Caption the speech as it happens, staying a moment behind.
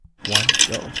One,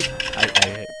 go.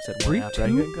 I said one 3, after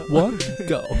 2, I go. 1,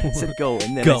 go. I said go,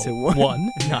 and then Go. I said one.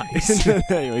 1, nice.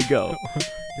 There we go.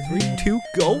 3, 2,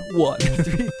 go. 1.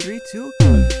 3, 2,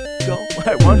 go. All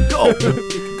right, 1, go. I'm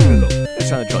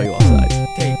trying to draw you off sides.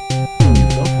 Okay.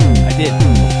 Go. I did.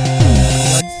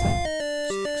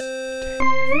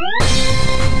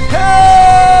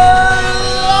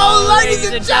 Hello, ladies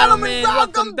and gentlemen,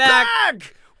 welcome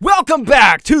back. Welcome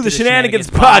back to the Shenanigans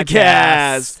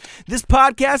Podcast. This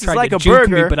podcast is Tried like to a juke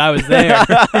burger. me, but I was there.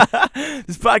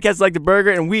 This podcast is like the burger,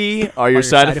 and we are your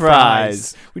side of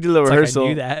fries. We did a little rehearsal.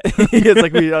 Like I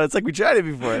knew that. It's like we tried it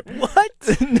before. What?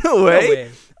 No way.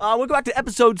 way. Welcome back to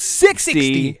episode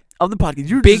 60 of the podcast.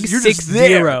 You're Big just 60.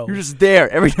 there. You're just there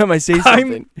every time I say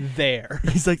something. I'm there.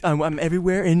 He's like, I'm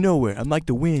everywhere and nowhere. I'm like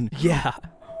the wind. Yeah.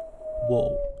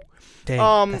 Whoa.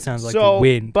 Dang, that sounds like so, a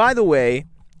win. By the way,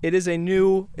 it's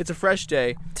a fresh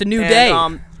day. It's a new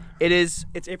day.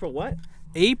 It's April what?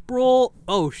 April.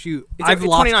 Oh shoot! It's I've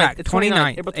lost 29th. track. It's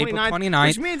 29th. April April 29th, 29th.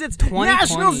 which means it's 2020.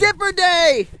 National Zipper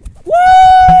Day. Woo!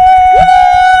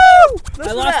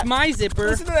 I lost my zipper.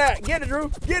 Listen to that. Get it, Drew.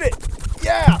 Get it.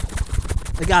 Yeah.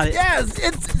 I got it. Yes,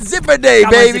 it's Zipper Day,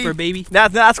 Got my baby. zipper, baby.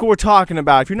 That's what we're talking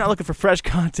about. If you're not looking for fresh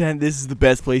content, this is the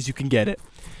best place you can get it.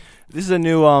 This is a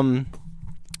new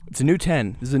It's a new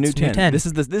 10. This is a new 10. This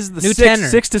is the New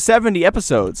 6 to 70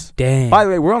 episodes. Dang. By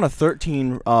the way, we're on a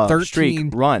 13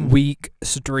 streak run. Week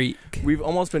streak. We've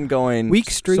almost been going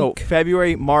Week streak. So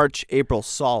February, March, April,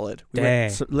 solid.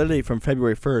 Dang. Literally from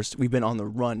February 1st, we've been on the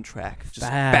run track. Just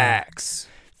Facts.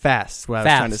 Fast. What I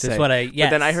was trying to say. That's what I. Yes. But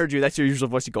then I heard you. That's your usual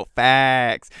voice. You go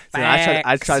facts. So then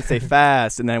I tried to say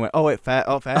fast, and then I went, oh wait,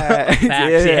 facts. Facts.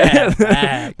 Yeah.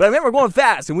 Facts. But I mean, we're going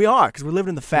fast, and we are because we're living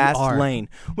in the fast lane.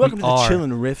 Welcome to the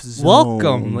Chillin' Riff Zone.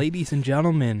 Welcome, ladies and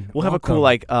gentlemen. We'll have a cool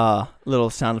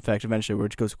little sound effect eventually where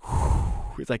it goes.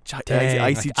 It's like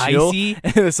icy like chill. icy?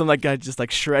 And there's some guy just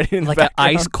shredding in like the an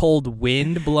background. ice cold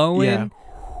wind blowing. Yeah.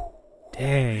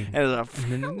 Dang. And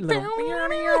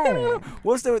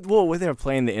what's the when they were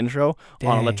playing the intro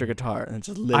on electric guitar and it's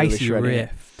just literally icy shredding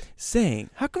riff. it. Saying,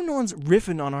 how come no one's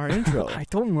riffing on our intro? I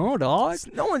don't know, dog.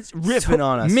 No one's riffing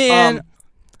on us, man.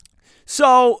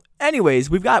 So, anyways,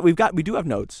 we do have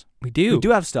notes. We do. We do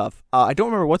have stuff. I don't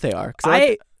remember what they are.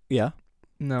 Yeah.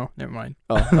 No, never mind.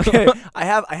 Oh, okay. I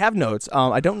have notes.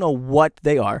 I don't know what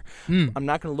they are. I'm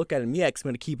not going to look at them yet because I'm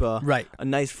going to keep a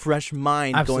nice fresh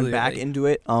mind going back into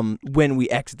it when we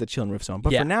exit the Chillin' Riff Zone.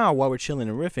 But for now, while we're chilling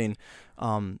and riffing,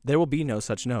 there will be no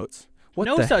such notes.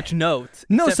 No such notes.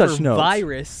 No such notes.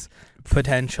 Virus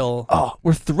potential. Oh,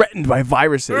 we're threatened by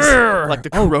viruses like the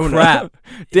corona. Crap.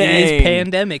 Dang. It is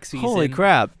pandemic season. Holy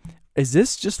crap. Is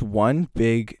this just one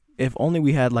big, if only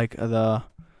we had like the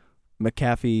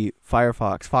McAfee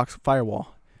Fox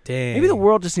firewall. Dang. Maybe the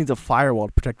world just needs a firewall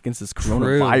to protect against this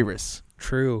coronavirus.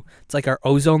 True. It's like our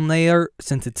ozone layer,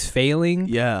 since it's failing.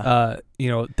 Yeah.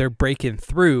 They're breaking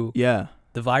through. Yeah.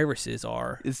 The viruses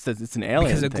are. It's an alien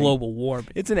because of thing. global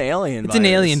warming. It's an alien virus. It's an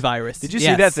alien virus. Did you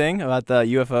see that thing about the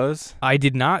UFOs? I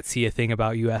did not see a thing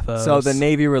about UFOs. So the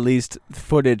Navy released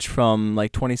footage from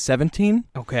like 2017.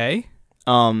 Okay.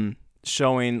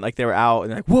 Showing like they were out and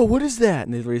they're like, whoa, what is that?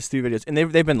 And they released 3 videos, and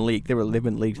they've been leaked. They've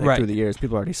been leaked through the years.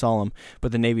 People already saw them,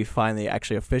 but the Navy finally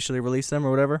actually officially released them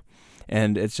or whatever.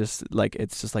 And it's just like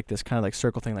this kind of like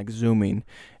circle thing, like zooming,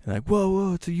 and like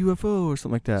whoa, it's a UFO or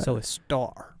something like that. So a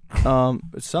star.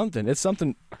 It's something. It's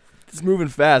moving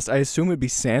fast. I assume it'd be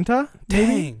Santa.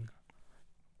 Dang.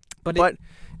 But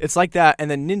it's like that,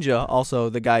 and then Ninja, also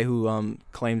the guy who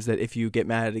claims that if you get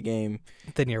mad at a game,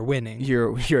 then you're winning.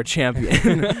 You're a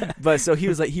champion. But so he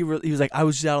was like he was like I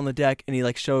was just out on the deck, and he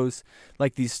like shows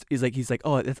like these. He's like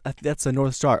oh that's a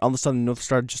North Star. All of a sudden, the North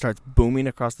Star just starts booming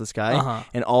across the sky,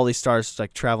 and all these stars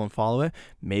like travel and follow it.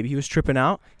 Maybe he was tripping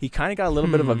out. He kind of got a little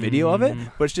bit of a video of it,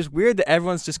 but it's just weird that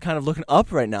everyone's just kind of looking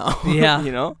up right now. Yeah,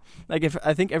 like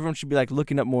I think everyone should be like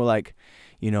looking up more like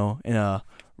in a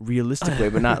realistic way,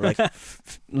 but not like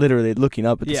literally looking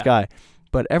up at the sky.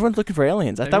 But everyone's looking for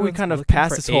aliens. I thought we kind of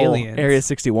passed this whole Area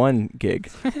 61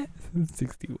 gig.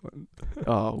 61.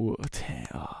 Oh, dang.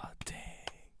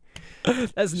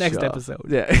 That's next episode.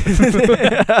 Yeah.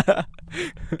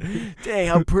 Dang,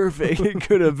 how perfect it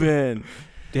could have been.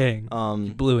 Dang.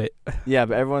 You blew it. Yeah,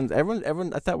 but everyone.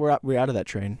 I thought we're out of that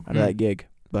train, out of that gig.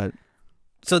 But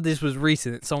so this was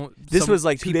recent. This was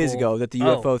like 2 days ago that the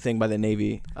UFO thing by the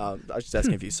Navy. I was just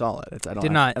asking if you saw it. I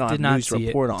don't have news to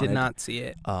report on it. Did not see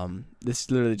it. This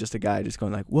is literally just a guy just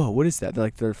going like, "Whoa, what is that?"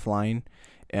 They're flying,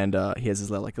 and he has his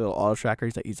little auto tracker.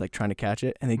 He's like trying to catch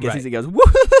it, and he gets he goes,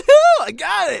 "Woohoo! I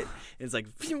got it!" And it's like,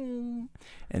 phew,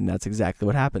 and that's exactly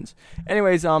what happens.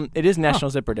 Anyways, it is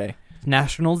National Zipper Day.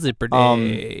 National Zipper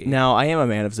Day. Now I am a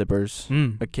man of zippers.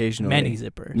 Occasionally,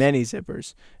 Many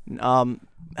zippers.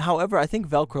 However, I think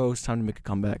Velcro is time to make a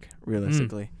comeback.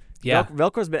 Realistically, Yeah,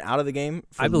 Velcro's been out of the game.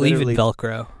 For I believe in literally-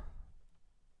 Velcro.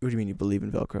 What do you mean you believe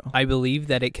in Velcro? I believe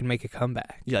that it can make a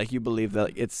comeback. Yeah, like you believe that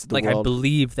it's the Like world. I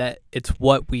believe that it's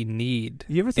what we need.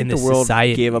 You ever think in the this world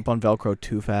society. gave up on Velcro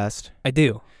too fast? I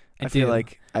do. I feel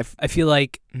like I feel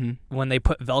like when they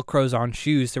put Velcros on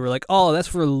shoes, they were like, "Oh, that's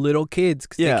for little kids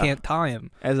because Yeah. they can't tie them."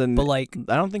 but like,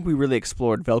 I don't think we really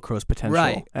explored Velcro's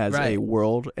potential as a right.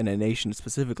 world and a nation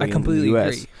specifically. I completely in the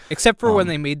US. agree. Except for when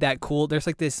they made that cool. There's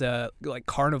like this like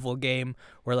carnival game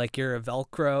where like you're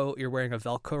wearing a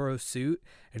Velcro suit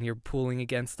and you're pulling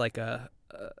against like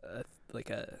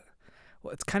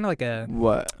it's kind of like a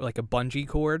bungee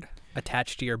cord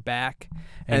attached to your back,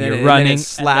 and you're running, and then it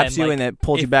slaps you, and it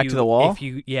pulls you back to the wall.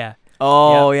 Yeah.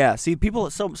 See,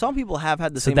 some people have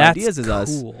had the So same that's ideas as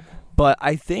us, cool. but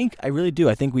I really do.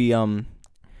 I think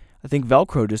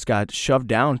Velcro just got shoved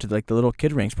down to like the little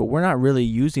kid ranks, but we're not really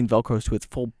using Velcro to its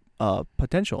full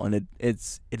potential and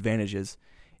its advantages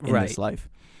in this life.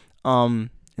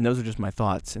 And those are just my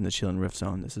thoughts in the Chill and Riff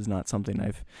Zone. This is not something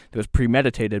that was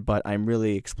premeditated, but I'm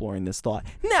really exploring this thought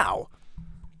now.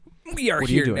 We are What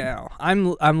are here you doing? now.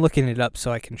 I'm looking it up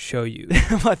so I can show you.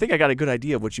 I think I got a good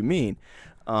idea of what you mean.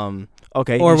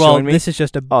 Okay. Or you well, showing me? this is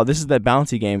just a Oh, this is that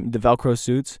bouncy game. The Velcro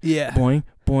suits. yeah. Boing,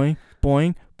 boing,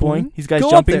 boing, boing. He's guys Go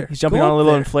up jumping. there. He's jumping Go on a up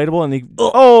little there. inflatable, and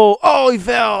he he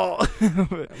fell.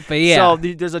 But yeah. So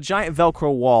there's a giant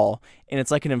Velcro wall, and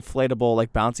it's like an inflatable,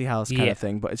 like bouncy house kind Yeah. of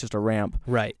thing, but it's just a ramp.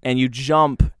 Right. And you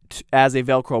jump as a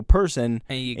Velcro person,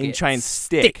 And you and get try and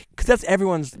stick, because that's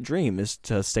everyone's dream, is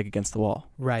to stick against the wall.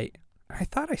 Right. I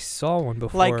thought I saw one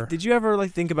before. Like, did you ever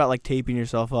like think about like taping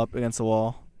yourself up against the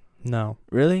wall? No.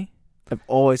 Really? I've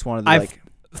always wanted to I've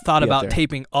thought be up about there.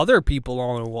 taping other people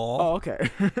on a wall. Oh, okay.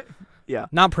 Yeah.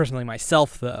 Not personally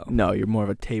myself, though. No, you're more of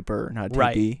a taper, not a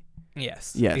Right. tapee.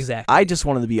 Yes. Yes. Exactly. I just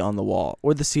wanted to be on the wall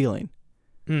or the ceiling.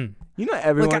 You know,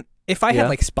 everyone. Like, if I Yeah. had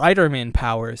like Spider-Man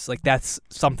powers, like that's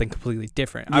something completely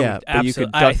different. I Yeah, would but you could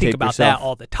I duct think tape about yourself. that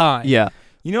all the time. Yeah.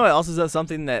 You know what else is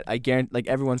something that I guarantee, like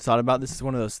everyone's thought about? This is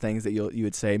one of those things that you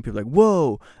would say, and people are like,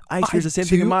 whoa, I experienced the same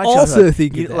thing in my childhood. also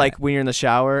think of that. Like when you're in the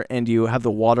shower and you have the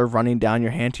water running down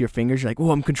your hand to your fingers, you're like, oh,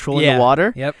 I'm controlling Yeah. the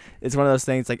water. Yep. It's one of those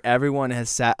things, like everyone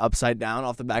has sat upside down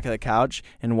off the back of the couch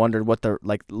and wondered what they're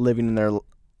like living in their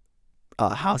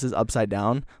houses upside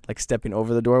down, like stepping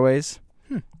over the doorways.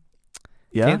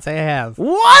 Yeah. Can't say I have.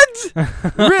 What?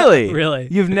 Really? Really?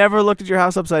 You've never looked at your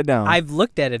house upside down? I've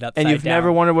looked at it upside and you've down.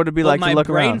 never wondered what it'd be But like my to look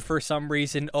brain, around for some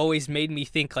reason, always made me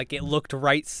think like it looked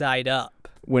right side up.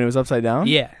 when it was upside down?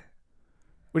 Yeah.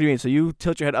 What do you mean? So you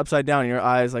tilt your head upside down and your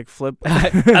eyes like flip?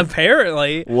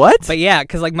 Apparently. What? But yeah,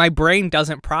 because like my brain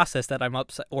doesn't process that I'm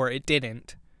upside, or it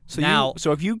didn't. So now,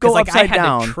 so if you 'cause, go like upside I had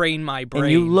down to train my brain,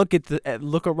 and you look at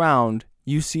look around,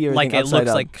 you see everything like it upside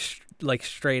looks down. like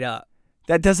straight up.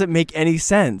 That doesn't make any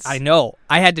sense. I know.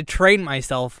 I had to train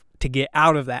myself to get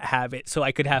out of that habit so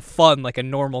I could have fun like a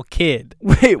normal kid.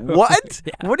 Wait, what?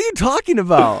 Yeah. What are you talking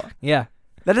about? Yeah.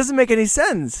 That doesn't make any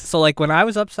sense. So like when I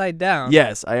was upside down,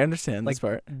 Yes, I understand like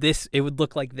this part. it would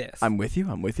look like this. I'm with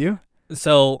you.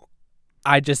 So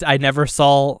I never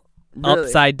saw Really?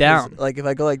 upside down. Like if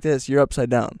I go like this, you're upside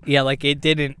down. Yeah, like it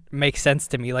didn't make sense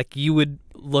to me. Like you would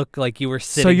look like you were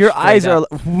sitting. So your straight eyes up.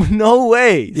 are no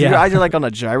way. So Yeah. your eyes are like on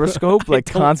a gyroscope, like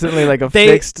don't- constantly like a They-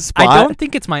 fixed spot. I don't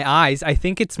think it's my eyes. I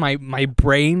think it's my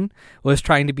brain was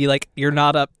trying to be like, you're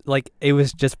not up. Like it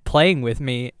was just playing with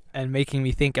me and making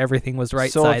me think everything was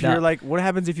right so side if you're up. like, what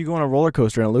happens if you go on a roller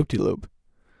coaster and a loop-de-loop?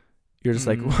 You're just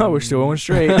like, Mm. wow, we're still going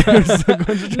straight. We're still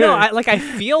going straight. No, I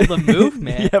feel the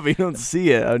movement. Yeah, but you don't see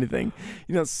it or anything.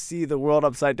 You don't see the world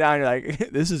upside down. You're like,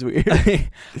 this is weird.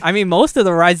 I mean, most of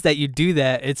the rides that you do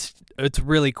that, it's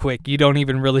really quick. You don't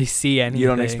even really see anything. You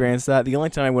don't experience that. The only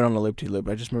time I went on a loop-de-loop,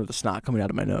 I just remember the snot coming out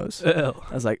of my nose. Ew.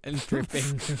 I was like, And dripping.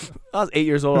 I was 8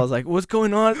 years old. I was like, what's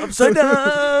going on? Upside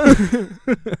down.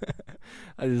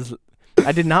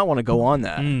 I did not want to go on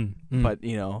that. But,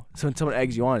 you know, so when someone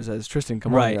eggs you on and says, Tristan,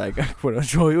 come Right. on. You're like,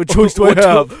 what choice do I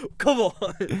have? Come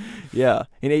on. Yeah.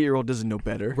 An 8-year-old doesn't know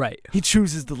better. Right. He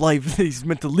chooses the life that he's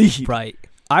meant to lead. Right.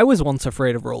 I was once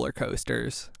afraid of roller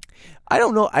coasters. I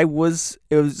don't know. I was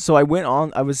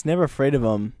never afraid of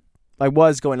them. I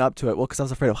was going up to it. Well, because I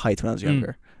was afraid of heights when I was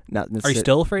younger. Are you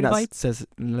still afraid of heights?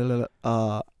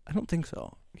 I don't think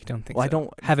so. You don't think Well, so? I don't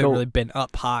haven't go- really been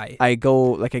up high. I go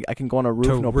like I can go on a roof,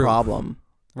 To a no roof. problem.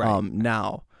 Right.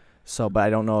 Now, so but I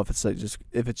don't know if it's like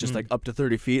if it's just like up to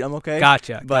 30 feet, I'm okay.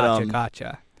 Gotcha. But,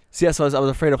 Gotcha. So yeah, so I was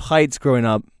afraid of heights growing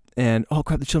up. And oh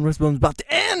crap, the Chilling Reef film's about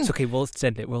to end. It's okay. We'll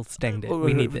extend it. We'll extend it.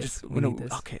 We need this. We need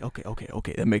this. Okay.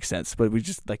 That makes sense. But we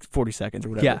just like 40 seconds or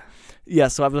whatever. Yeah.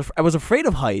 So I was afraid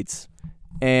of heights,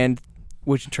 and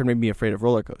which in turn made me afraid of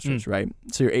roller coasters. Right.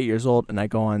 So you're 8 years old, and I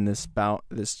go on this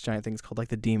giant thing. It's called like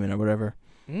the Demon or whatever.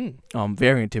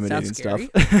 Very intimidating stuff.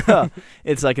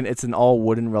 It's like it's an all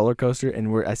wooden roller coaster,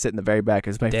 and I sit in the very back.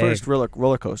 It's my first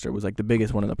roller coaster. It was like the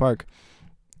biggest one in the park.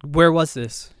 Where was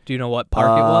this? Do you know what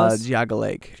park it was? Geauga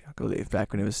Lake,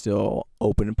 back when it was still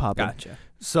open and popping. Gotcha.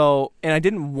 So, and I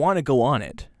didn't want to go on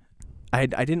it. I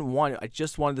didn't want to. I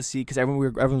just wanted to see because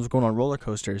everyone was going on roller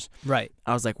coasters. Right.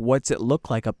 I was like, what's it look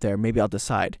like up there? Maybe I'll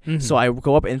decide. So I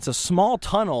go up, and it's a small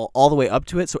tunnel all the way up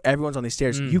to it. So everyone's on these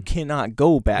stairs. You cannot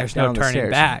go back. There's down no the turning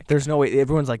stairs. back. There's no way.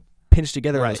 Everyone's like pinched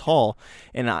together in this hall,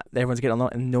 and everyone's getting along,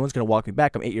 and no one's gonna walk me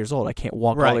back. I'm 8 years old. I can't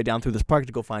walk all the way down through this park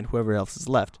to go find whoever else is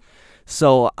left.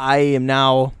 So I am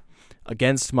now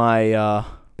against my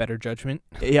better judgment.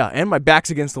 Yeah, and my back's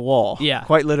against the wall. Yeah,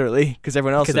 quite literally, because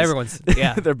everyone's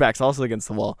their back's also against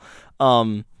the wall.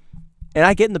 And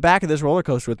I get in the back of this roller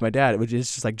coaster with my dad, which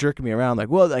is just like jerking me around, like,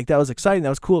 well, like that was exciting, that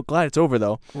was cool, glad it's over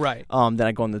though. Right. Then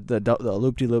I go on the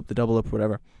loop-de-loop, the double loop,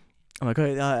 whatever. I'm like,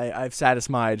 okay, I've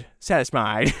satisfied. I've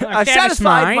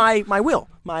satisfied my will,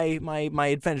 my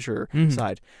adventure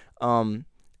side.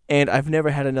 And I've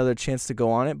never had another chance to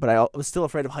go on it, but I was still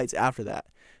afraid of heights after that.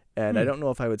 And I don't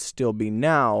know if I would still be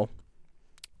now,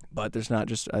 but there's not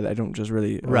just, I don't just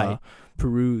really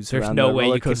peruse there's around no the way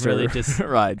roller you could coaster really just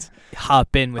rides.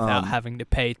 Hop in without having to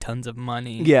pay tons of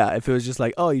money. Yeah, if it was just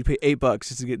like, oh, you pay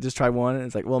 $8 just try one, and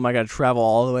it's like, well, am I going to travel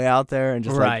all the way out there? And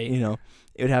just like, it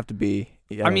would have to be.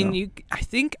 I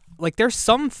think like there's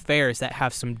some fairs that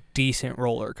have some decent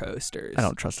roller coasters. I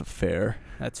don't trust a fair.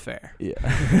 That's fair.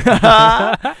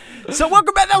 Yeah. So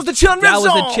welcome back. That was the Chillin' Riff Zone.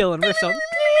 That was the Chillin' Riff Zone.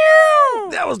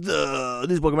 That was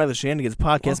this is Welcome Back to the Shenanigans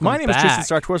Podcast. My name is Tristan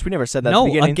Stark-Torres. We never said that at the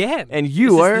beginning. Again. And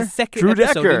you are Drew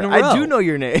Decker. I do know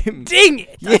your name. Dang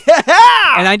it. Yeah.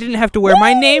 And I didn't have to wear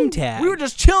my name tag. We were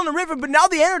just chilling the river, but now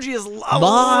the energy is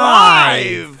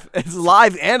live. It's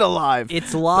live and alive.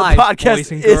 It's live. The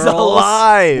podcast is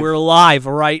alive. We're live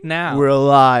right now. We're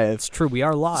alive. It's true. We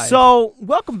are live. So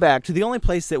welcome back to the only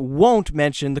place that won't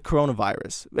mention the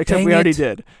coronavirus, except we already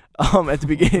did. At the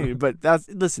beginning, but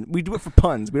listen, we do it for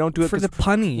puns. We don't do it for the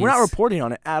punnies. We're not reporting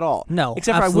on it at all. No,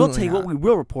 except for I will tell you what we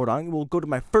will report on. We'll go to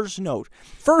my first note.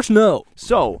 First note.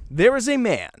 So there is a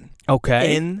man.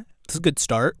 Okay. It's a good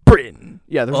start. Britain.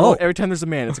 Yeah. Every time there's a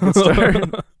man, it's a good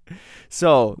start.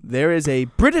 So there is a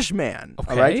British man.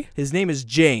 Okay. All right. His name is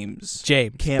James.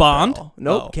 Campbell. Bond.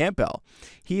 Nope. Campbell.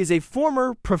 He is a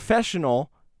former professional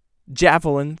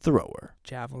javelin thrower.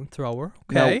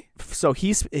 Okay. Now, so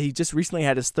he just recently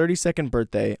had his 32nd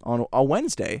birthday on a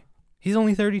Wednesday. He's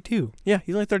only 32. Yeah,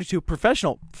 he's only 32.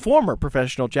 Former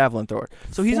professional javelin thrower.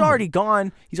 So he's already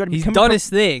gone. He's done his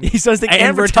thing. He's done his thing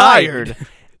and retired.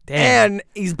 Damn. And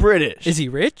he's British. Is he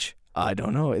rich? I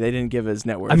don't know. They didn't give his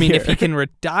net worth. I mean, here. if he can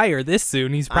retire this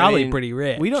soon, he's probably pretty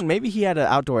rich. We don't. Maybe he had an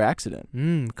outdoor accident.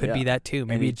 Could be that too.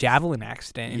 Maybe a javelin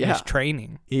accident in his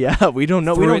training. Yeah, we don't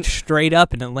know. Threw it straight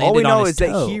up and it landed on his toe.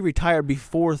 All we know is that he retired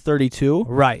before 32.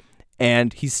 Right.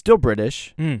 And he's still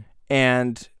British.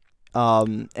 And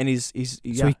he's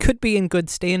so he could be in good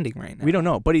standing right now. We don't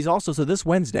know, but he's also this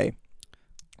Wednesday.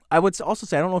 I would also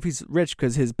say I don't know if he's rich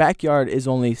because his backyard is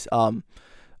only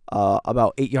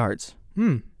about 8 yards.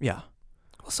 Yeah.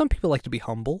 Well, some people like to be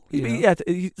humble. Yeah.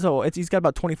 So he's got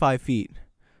about 25 feet,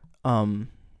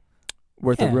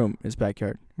 worth of room in his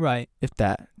backyard. Right. If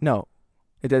that. No,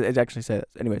 it actually said.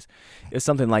 Anyways, it's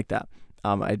something like that.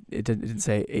 It didn't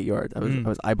say 8 yards. I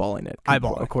was eyeballing it.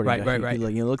 According to right.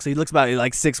 He looks about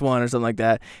like 6'1" or something like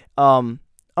that.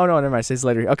 Oh no, never mind. It says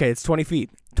later. Okay, it's 20 feet.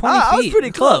 20 feet. I was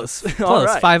pretty close. Close.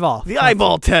 Right. 5 off. The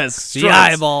eyeball test. The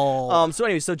eyeball. So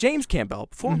anyway, James Campbell,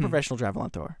 former professional javelin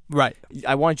thrower. Right.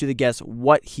 I want you to guess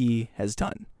what he has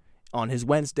done on his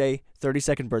Wednesday,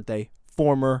 32nd birthday.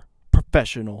 Former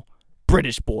professional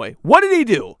British boy. What did he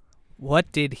do?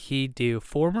 What did he do?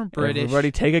 Former British.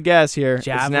 Everybody, take a guess here.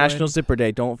 Javelin. It's National Zipper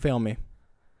Day. Don't fail me.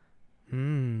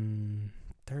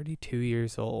 32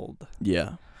 years old.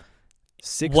 Yeah.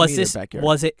 6 meter backyard.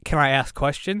 Was it? Can I ask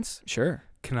questions? Sure.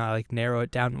 Can I narrow it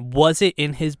down? Was it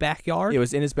in his backyard? It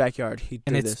was in his backyard. He did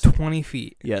and it's this. 20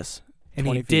 feet. Yes. And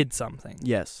he did something.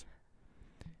 Yes.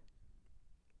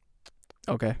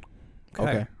 Okay.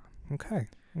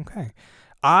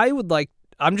 I would like.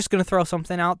 I'm just gonna throw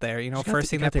something out there.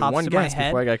 First thing that pops in my head.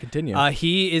 Before I gotta continue.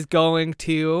 He is going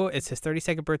to. It's his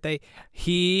 32nd birthday.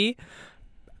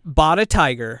 Bought a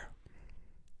tiger.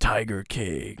 Tiger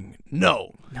King.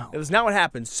 No. It was not what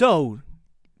happened. So,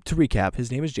 to recap,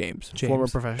 his name is James. Former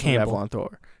professional Campbell. javelin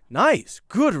thrower. Nice,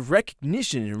 good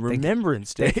recognition and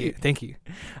Remembrance Day. Thank you.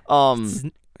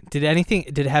 Did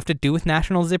Did it have to do with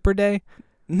National Zipper Day?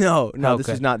 No, Okay. this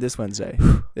is not this Wednesday.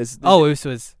 This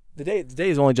was the day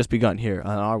has only just begun here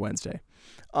on our Wednesday.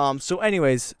 So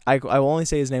anyways, I will only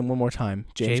say his name one more time.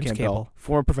 James Campbell,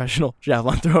 former professional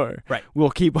javelin thrower. Right.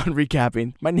 We'll keep on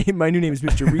recapping. My new name is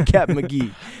Mr. Recap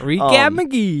McGee. Recap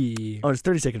McGee. On his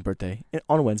 32nd birthday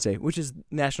on a Wednesday, which is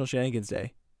National Shenanigans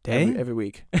Day. Every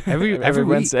week. Every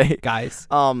Wednesday, week, guys.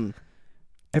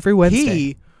 Every Wednesday.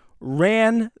 He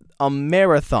ran a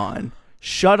marathon,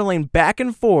 shuttling back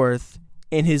and forth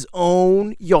in his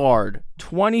own yard,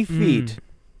 20 feet.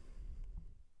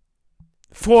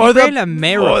 For the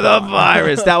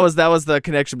virus. that was the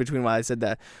connection between why I said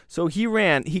that. So he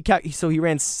ran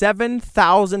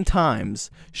 7,000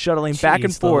 times, shuttling back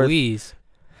and forth. Louise.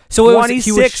 So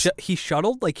he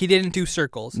shuttled, like he didn't do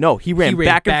circles. No, he ran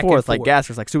back and forth like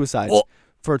gassers, like suicides,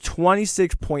 for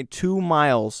 26.2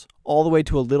 miles, all the way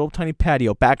to a little tiny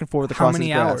patio, back and forth across his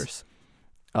grass. How many hours?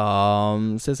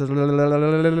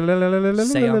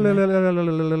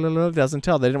 Doesn't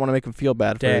tell. They didn't want to make him feel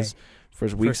bad for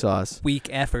his weak sauce. Weak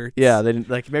effort. Yeah, they didn't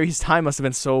maybe his time must have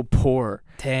been so poor.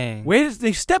 Dang. Wait,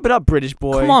 they step it up, British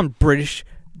boy. Come on, British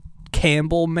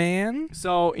Campbell man.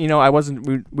 So, we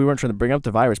weren't trying to bring up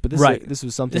the virus, but this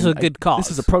was something. This was a good cause. This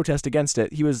was a protest against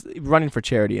it. He was running for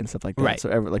charity and stuff like that. Right. So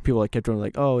people kept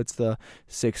doing oh, it's the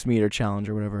 6-meter challenge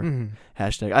or whatever. Mm-hmm.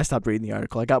 Hashtag. I stopped reading the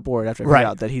article. I got bored after I figured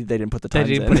out that they didn't put the time in.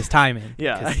 They didn't put his time in.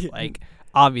 Yeah.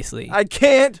 Obviously. I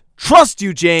can't trust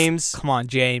you, James. Come on,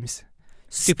 James.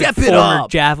 Stupid Step it former up.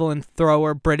 javelin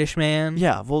thrower, British man.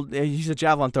 Yeah, well, he's a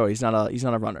javelin thrower. He's not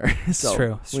a runner.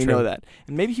 So it's true. We know that.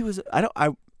 And maybe he was.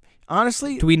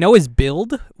 Honestly, do we know his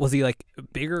build? Was he like a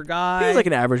bigger guy? He was like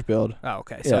an average build. Oh,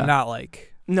 okay. So not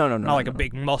like not like a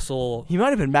big muscle. He might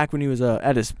have been back when he was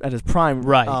at his prime.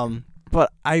 Right.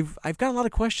 But I've got a lot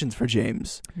of questions for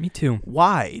James. Me too.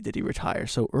 Why did he retire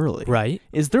so early? Right.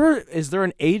 Is there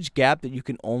an age gap that you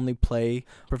can only play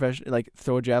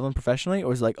throw a javelin professionally,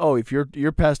 or is it if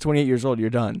you're past 28 years old, you're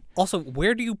done? Also,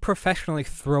 where do you professionally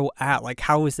throw at? Like,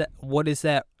 how is that? What is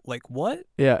that? Like, what?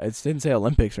 Yeah, it didn't say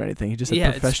Olympics or anything. He just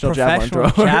said professional javelin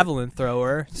thrower. Javelin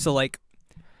thrower. So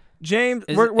James,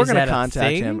 we're gonna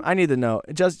contact him. I need to know.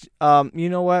 Just you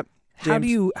know what?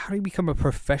 James, how do you become a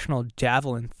professional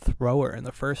javelin thrower in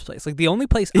the first place? Like the only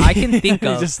place I can think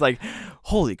of, just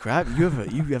holy crap, you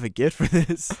have a gift for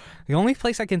this. The only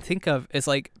place I can think of is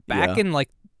back in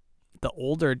the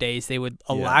older days, they would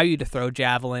allow you to throw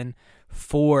javelin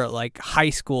for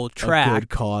high school track. A good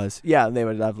cause. Yeah, they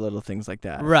would have little things like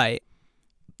that. Right,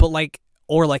 but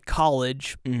or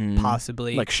college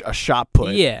possibly a shot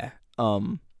put. Yeah.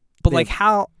 But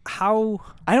how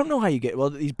I don't know how you get. Well,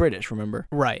 he's British, remember?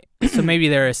 Right. So maybe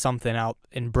there is something out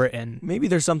in Britain. Maybe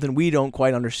there's something we don't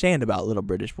quite understand about little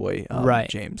British boy, right?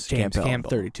 James Campbell,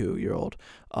 32-year-old,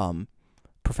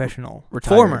 professional,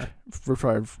 retired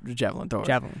javelin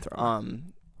thrower.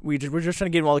 We're just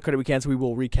trying to give him all the credit we can, so we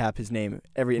will recap his name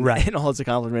in all his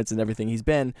accomplishments and everything he's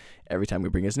been every time we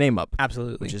bring his name up.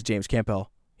 Absolutely. Which is James Campbell.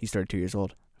 He's 32 years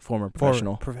old. Former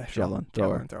professional javelin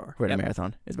thrower. Ran a marathon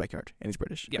in his backyard, and he's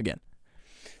British again.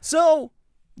 So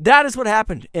that is what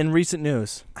happened in recent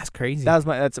news. That's crazy. I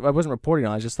wasn't reporting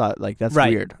on. I just thought that's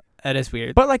weird. That is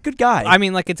weird. But good guy. I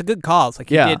mean, it's a good cause. He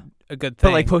did a good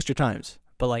thing. But post your times.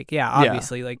 But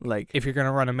obviously, if you're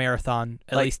gonna run a marathon,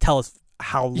 at least tell us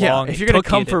how long. Yeah, if you're gonna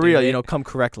come for real, come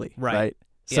correctly. Right.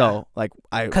 So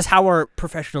because how are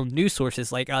professional news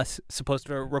sources like us supposed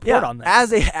to report on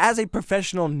that? As a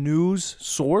professional news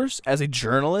source, as a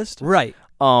journalist, right?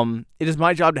 It is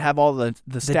my job to have all the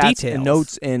stats details and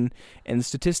notes and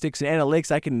statistics and analytics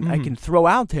I can throw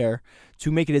out there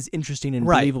to make it as interesting and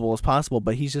believable as possible.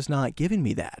 But he's just not giving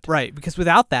me that. Right, because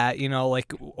without that,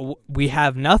 we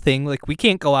have nothing. We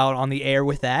can't go out on the air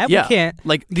with that. Yeah. We can't.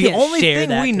 The only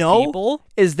thing we know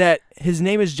is that his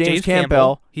name is James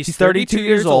Campbell. He's 32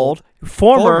 years old,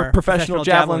 former professional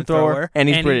javelin thrower, and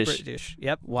he's British.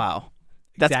 Yep. Wow.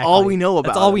 That's all we know about.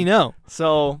 That's all we know.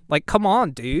 So, come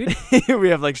on, dude. We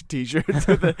have T-shirts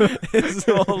with his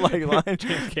whole line.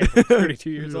 James Campbell, 32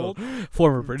 years old,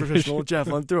 former professional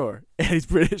javelin thrower, and he's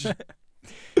British.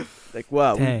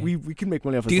 Wow, we can make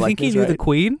money off his likeness. Do you think he knew the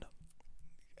Queen?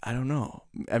 I don't know.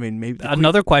 I mean, maybe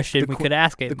another question we could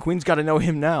ask him. The Queen's got to know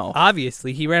him now.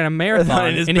 Obviously, he ran a marathon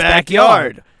in his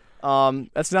backyard.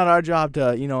 That's not our job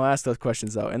to, ask those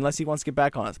questions though, unless he wants to get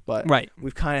back on us. But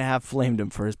we've kind of have flamed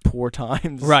him for his poor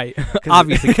times, right?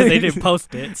 Obviously, because they didn't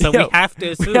post it, so we have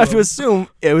to assume. We have to assume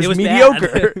it was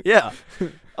mediocre. Yeah.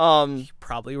 You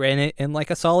probably ran it in like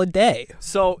a solid day.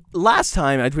 So last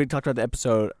time we talked about the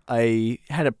episode, I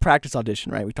had a practice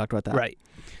audition, right? We talked about that. Right.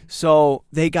 So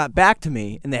they got back to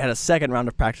me, and they had a second round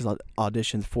of practice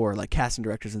auditions for like casting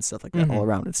directors and stuff like that all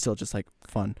around. It's still just like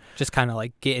fun. Just kind of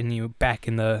like getting you back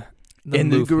in the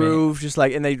groove, just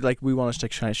like, and they like, we want to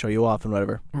try to show you off and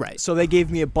whatever. Right. So they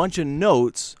gave me a bunch of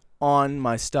notes on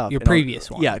my stuff. Your previous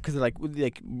one. Yeah, because like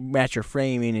match your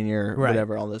framing and your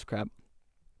whatever, all this crap.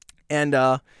 And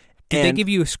did they give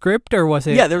you a script or was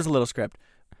it? Yeah, there was a little script,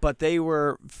 but they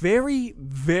were very,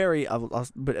 very.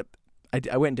 But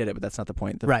I went and did it, but that's not the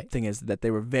point. The thing is that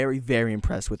they were very, very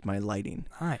impressed with my lighting.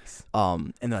 Nice.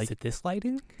 And they're like, is it this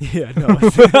lighting? Yeah, no,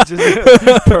 it's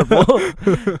just purple.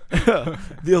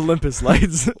 The Olympus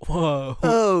lights. Whoa.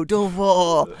 Oh, don't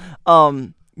fall.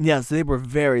 Yeah, so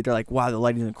they're like, wow, the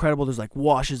lighting is incredible. There's like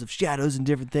washes of shadows and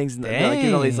different things, and they're like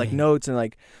giving all these like notes and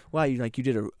like, wow, you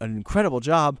did an incredible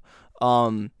job.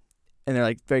 And they're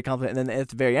like very confident. And then at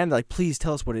the very end, they're like, please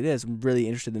tell us what it is. I'm really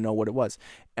interested to know what it was.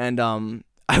 And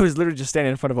I was literally just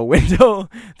standing in front of a window.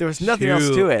 There was nothing else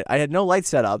to it. I had no light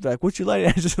set up. They're like, what's your light?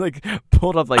 I just like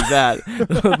pulled up like that.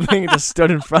 The thing just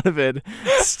stood in front of it.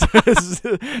 Just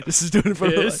stood in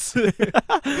front of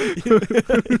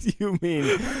it. You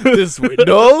mean this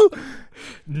window?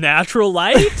 Natural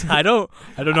light? I don't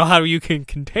know how you can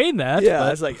contain that. Yeah,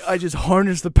 it's like I just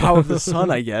harnessed the power of the sun,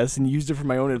 I guess, and used it for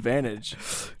my own advantage.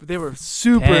 But they were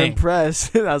super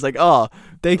impressed, and I was like, "Oh,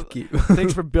 thank you,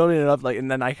 thanks for building it up." Like,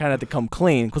 and then I kind of had to come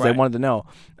clean because they wanted to know.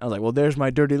 I was like, "Well, there's my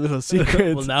dirty little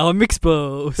secret." Well, now I'm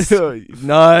exposed.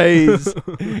 Nice,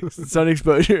 sun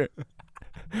exposure.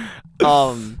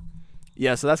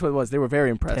 Yeah, so that's what it was. They were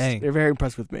very impressed. Dang. They were very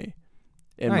impressed with me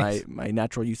and nice. my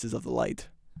natural uses of the light.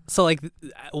 So, like,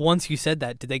 once you said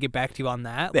that, did they get back to you on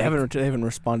that? They haven't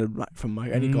responded from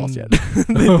any calls yet.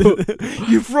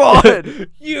 You fraud!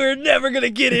 You're never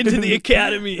gonna get into the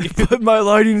academy. But my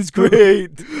lighting is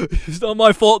great. It's not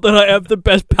my fault that I have the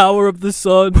best power of the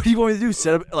sun. What do you want me to do?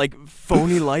 Set up like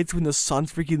phony lights when the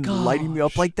sun's freaking lighting me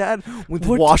up like that with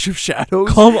wash of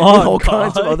shadows? Come on, and all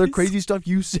kinds of other crazy stuff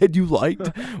you said you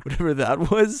liked, whatever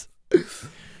that was.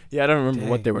 Yeah, I don't remember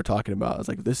what they were talking about. I was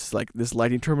like, this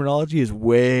lighting terminology is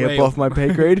way above my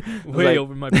pay grade. Way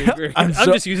over my pay grade. I'm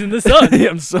just using the sun.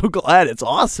 I'm so glad. It's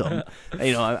awesome.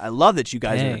 I love that you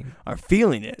guys are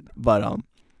feeling it. But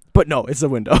no, it's a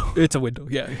window. It's a window,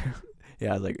 yeah.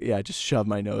 Yeah, I just shoved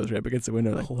my nose right up against the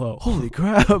window. Like, whoa. Holy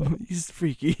crap. He's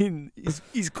freaking,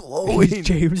 he's glowing. He's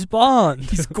James Bond.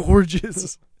 He's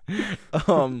gorgeous.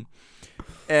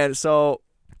 And so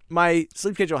my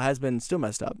sleep schedule has been still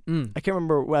messed up. I can't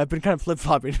remember. I've been kind of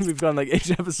flip-flopping. We've gone like each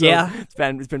episode. Yeah. It's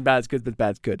been bad, it's good, but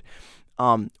bad, it's good.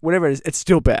 Whatever it is, it's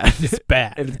still bad. It's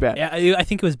bad. It's bad. Yeah, I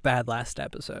think it was bad last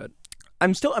episode.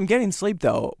 I'm getting sleep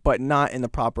though, but not in the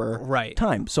proper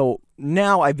time. So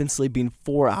now I've been sleeping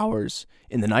 4 hours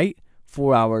in the night,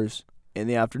 4 hours in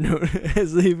the afternoon.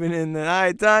 Sleeping in the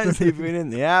nighttime, sleeping in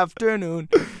the afternoon.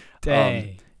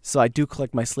 Dang. So I do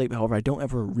collect my sleep. However, I don't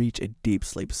ever reach a deep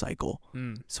sleep cycle.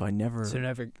 So I never. So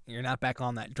you're not back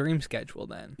on that dream schedule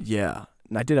then. Yeah.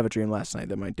 And I did have a dream last night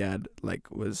that my dad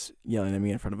was yelling at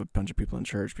me in front of a bunch of people in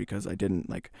church because I didn't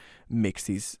mix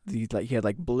these like he had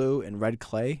like blue and red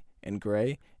clay and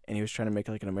gray, and he was trying to make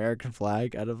like an American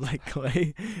flag out of like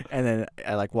clay. And then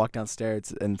I walked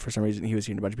downstairs, and for some reason he was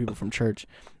hearing a bunch of people from church.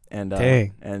 And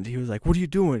and he was like, "What are you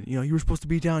doing? You were supposed to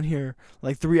be down here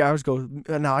like 3 hours ago.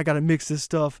 Now I gotta mix this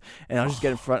stuff." And I was just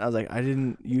getting in front. I was like, I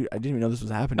didn't even know this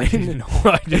was happening. I didn't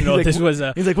know this was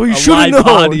a. He's like, "Well, you should have known."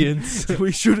 Audience.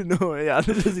 We should have known. Yeah,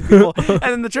 people. And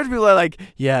then the church people are like,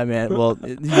 "Yeah, man. Well,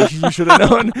 you should have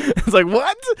known." It's like,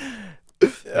 what?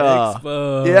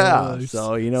 Exposed. Yeah.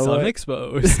 So you know what?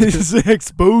 Exposed.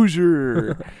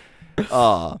 Exposure.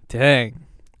 Dang.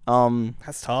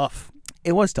 That's tough.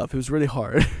 It was tough. It was really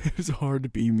hard. It was hard to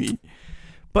be me.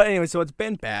 But anyway, so it's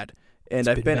been bad, and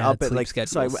I've been up at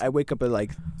so I wake up at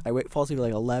fall asleep at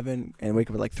 11 and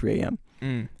wake up at 3 a.m.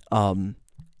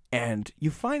 And you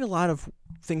find a lot of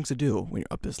things to do when you're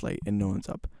up this late and no one's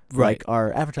up. Right. Like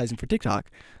our advertising for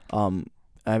TikTok.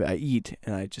 I eat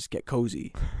and I just get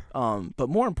cozy. But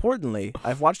more importantly,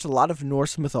 I've watched a lot of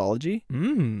Norse mythology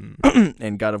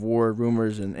and God of War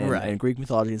rumors and Greek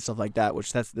mythology and stuff like that,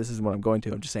 which this is what I'm going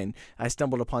to. I'm just saying I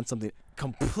stumbled upon something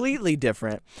completely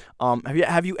different.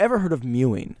 Have you ever heard of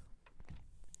mewing?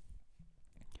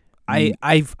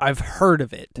 I've heard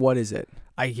of it. What is it?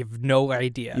 I have no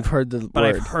idea. You've heard the word. But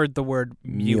I've heard the word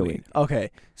mewing. Okay.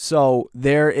 So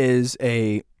there is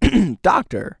a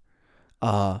doctor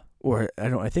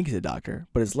I think he's a doctor,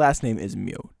 but his last name is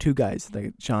Mew. Two guys,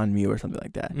 like John Mew or something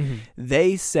like that.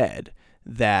 They said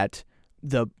that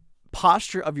the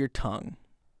posture of your tongue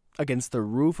against the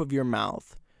roof of your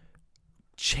mouth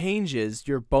changes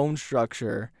your bone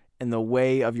structure and the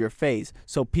way of your face.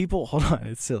 So people, hold on,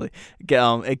 it's silly.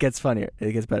 It gets funnier.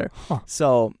 It gets better. Huh.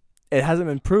 So it hasn't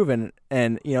been proven,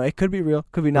 and it could be real,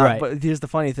 could be not. Right. But here's the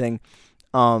funny thing,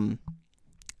 and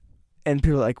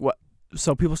people are like, what?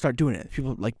 So people start doing it.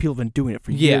 People have been doing it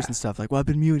for years and stuff. Like, well, I've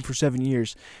been mewing for 7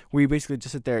 years. Where you basically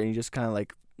just sit there and you just kind of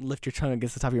like lift your tongue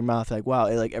against the top of your mouth, like, wow,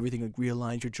 it, like everything like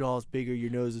realigns, your jaw is bigger, your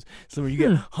nose is somewhere, you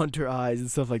get hunter eyes and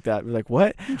stuff like that. We're like,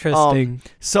 what? Interesting.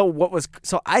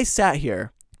 So I sat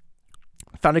here,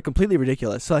 found it completely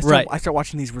ridiculous. So I start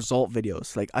watching these result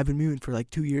videos. Like, I've been mewing for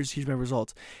like 2 years, here's my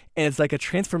results. And it's like a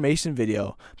transformation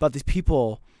video about these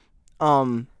people,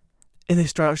 and they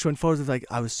start showing photos of like,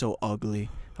 I was so ugly,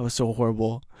 I was so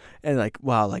horrible, and like,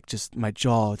 wow, like just my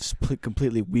jaw, just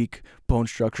completely weak bone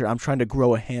structure. I'm trying to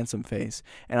grow a handsome face,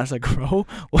 and I was like, grow?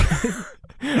 What?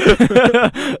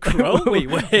 Grow? Wait,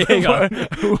 hang on.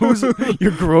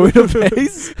 You're growing a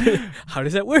face? How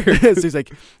does that work? So he's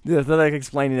like, they're like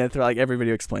explaining it through, like every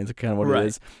video explains kind of what it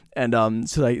is, and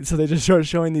so they just started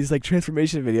showing these like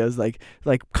transformation videos, like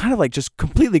kind of like just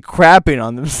completely crapping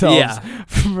on themselves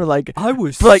for like I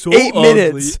was for like so 8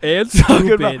 minutes and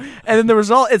stupid. and then the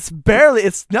result, it's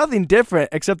nothing different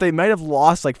except they might have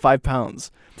lost like 5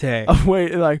 pounds. Dang. Of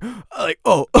weight, like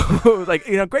oh, like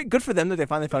great, good for them that they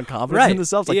finally found confidence in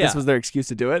themselves. Like this was their excuse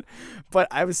to do it. But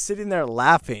I was sitting there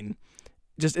laughing,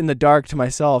 just in the dark to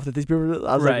myself, that these people.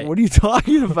 I was like, "What are you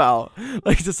talking about?"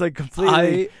 Like just like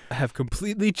completely. I have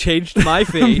completely changed my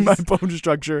face, my bone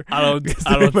structure. I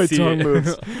don't my see tongue it.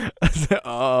 moves. I was like,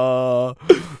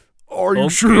 are you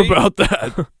sure about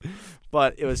that?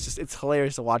 But it's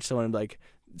hilarious to watch someone like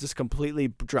just completely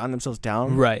drown themselves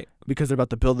down, because they're about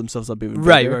to build themselves up even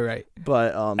bigger. Right.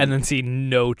 But and then see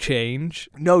no change.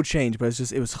 But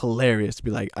it was hilarious to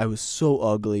be like, I was so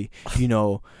ugly,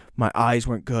 my eyes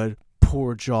weren't good,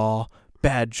 poor jaw,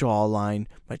 bad jawline,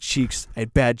 my cheeks, I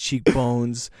had bad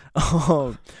cheekbones,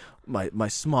 my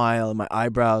smile, my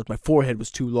eyebrows, my forehead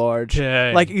was too large.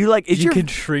 Dang. Like you can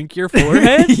shrink your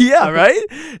forehead. Yeah, right.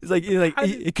 It's like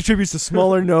it contributes to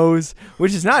smaller nose,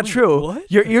 which is not true.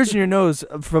 What? Your ears and your nose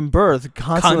from birth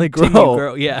constantly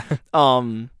grow. Yeah.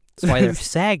 That's why they're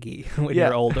saggy when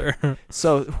you're older.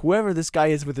 So whoever this guy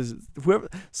is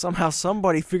somehow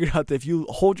somebody figured out that if you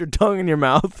hold your tongue in your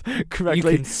mouth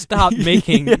correctly, you can stop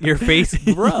making your face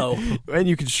grow, and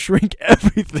you can shrink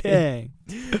everything. Dang.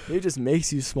 It just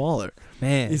makes you smaller.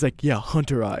 Man. He's like, yeah,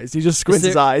 hunter eyes. He just squints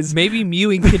his eyes. Maybe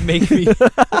mewing could make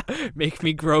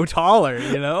me grow taller,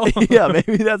 Yeah,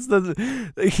 maybe that's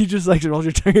he just like holds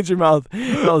your tongue in your mouth,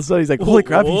 and all of a sudden he's like, holy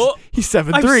crap, he's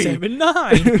 7'3". I'm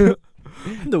 7'9".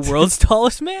 I'm the world's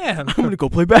tallest man. I'm gonna go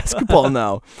play basketball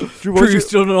now. Drew, you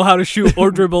still don't know how to shoot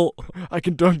or dribble. I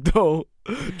can dunk though.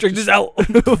 Check this out.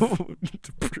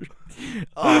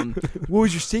 What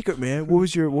was your secret, man?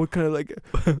 What kind of like?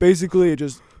 Basically, it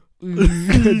just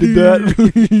did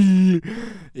that.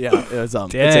 Yeah, it was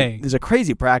Dang. It's a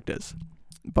crazy practice,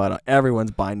 but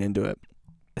everyone's buying into it.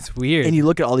 It's weird. And you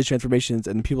look at all these transformations,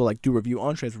 and people like do review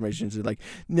on transformations. They're like,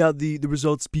 now the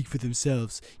results speak for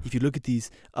themselves. If you look at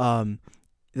these,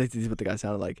 this is what the guy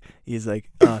sounded like. He's like,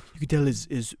 you can tell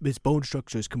his bone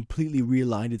structure has completely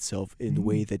realigned itself in the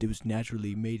way that it was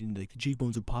naturally made, and like the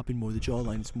cheekbones are popping more, the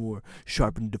jawline is more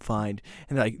sharp and defined,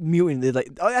 and they're like mewing. They're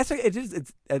like, oh, that's like it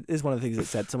is one of the things that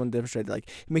said. Someone demonstrated like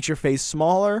it makes your face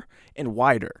smaller and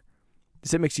wider.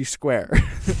 It makes you square.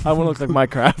 I want to look like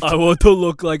Minecraft. I want to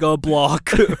look like a block.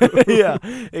 Yeah,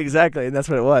 exactly, and that's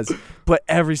what it was. But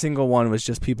every single one was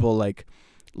just people like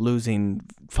losing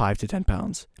 5 to 10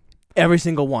 pounds. Every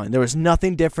single one. There was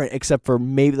nothing different except for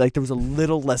maybe like there was a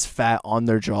little less fat on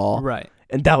their jaw. Right.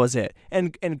 And that was it.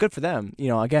 And good for them.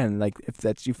 Again, like if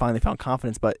that's you finally found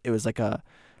confidence, but it was like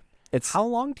how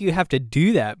long do you have to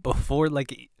do that before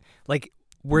like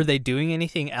were they doing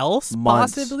anything else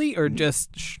Months. Possibly, or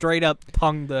just straight up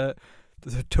tongue to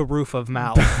roof of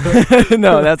mouth?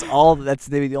 No, that's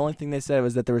the only thing they said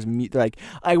was that there was meat. Like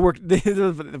I worked.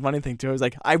 The funny thing too was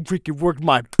like I freaking worked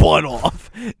my butt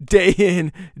off day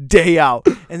in, day out,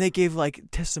 and they gave like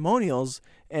testimonials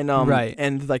and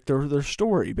and like their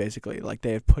story basically, like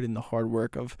they had put in the hard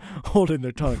work of holding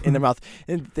their tongue in their mouth,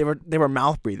 and they were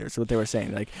mouth breathers. So what they were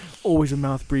saying, like always a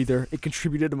mouth breather. It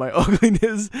contributed to my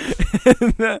ugliness.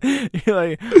 And you're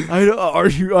like, I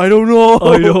don't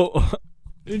know.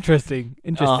 Interesting.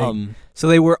 So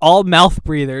they were all mouth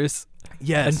breathers.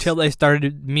 Yes. Until they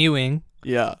started mewing.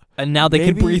 Yeah. And now they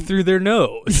can breathe through their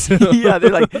nose. Yeah,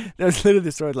 they're like, that was literally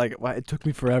the story. Like, wow, it took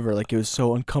me forever. Like, it was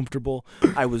so uncomfortable.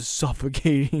 I was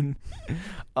suffocating.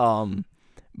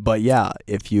 But yeah,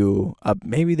 if you,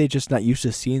 maybe they're just not used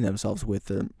to seeing themselves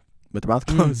with with their mouth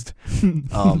closed.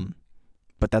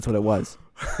 But that's what it was.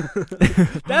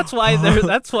 That's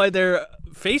why their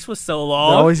face was so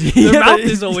long. Always, their mouth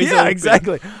is always open.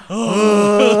 exactly.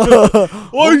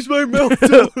 Why is my mouth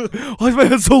Why is my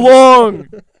head so long?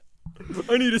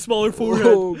 I need a smaller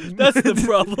forehead. That's the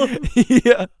problem.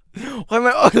 Yeah. Why am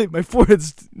I ugly? My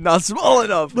forehead's not small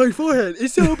enough. My forehead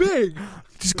is so big.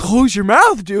 Just close your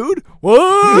mouth, dude.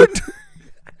 What?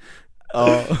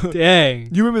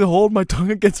 Dang. You want me to hold my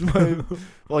tongue against my...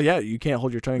 Well, yeah, you can't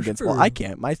hold your tongue against... Well, I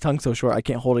can't. My tongue's so short, I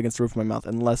can't hold it against the roof of my mouth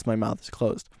unless my mouth is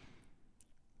closed.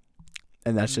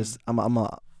 And that's just... I'm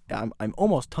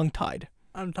almost tongue-tied.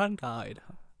 I'm tongue-tied.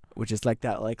 Which is like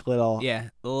that little... Yeah,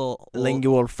 the little...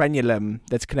 lingual frenulum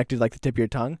that's connected like the tip of your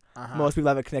tongue. Most people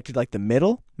have it connected like the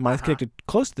middle. Mine's connected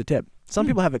close to the tip. Some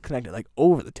people have it connected like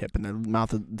over the tip, and their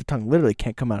mouth, the tongue literally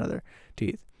can't come out of their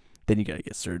teeth. Then you gotta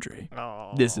get surgery.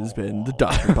 Oh. This has been the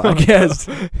Doctor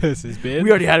Podcast. This has been... We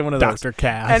already had one of those. Dr.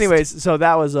 Cast. Anyways, so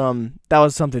that was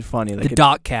something funny. Like the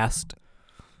Doc Cast.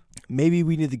 Maybe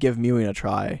we need to give mewing a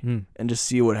try and just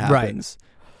see what happens. Right.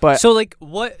 But so like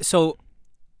what? So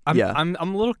I'm Yeah. I'm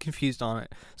a little confused on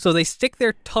it. So they stick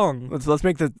their tongue. let's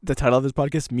make the title of this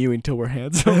podcast "Mewing Till We're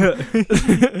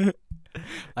Handsome."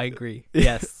 I agree.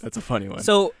 Yes. That's a funny one.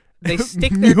 So they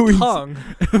stick their Mewing. tongue.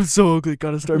 I'm so ugly.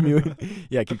 Gotta start mewing.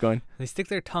 Yeah, keep going. They stick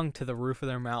their tongue to the roof of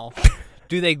their mouth.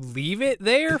 Do they leave it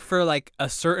there for like a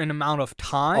certain amount of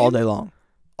time? All day long.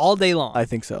 All day long. I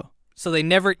think so. So they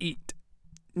never eat.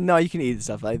 No, you can eat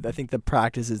stuff. I think the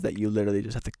practice is that you literally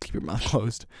just have to keep your mouth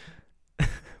closed,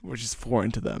 which is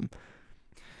foreign to them.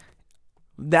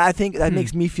 I think that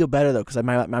makes me feel better though, because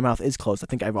my mouth is closed. I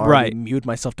think I've already mewed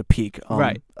myself to peak.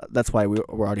 Right. That's why we're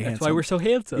already That's handsome. why we're so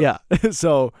handsome. Yeah.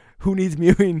 So who needs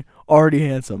mewing? Already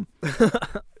handsome.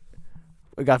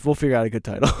 We'll figure out a good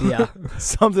title. Yeah.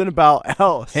 Something about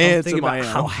how handsome I am.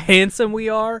 How handsome we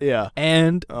are. Yeah.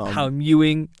 And how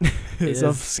mewing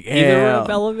is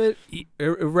either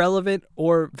irrelevant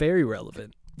or very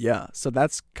relevant. Yeah, so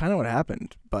that's kind of what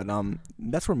happened, but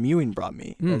that's where mewing brought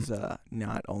me, as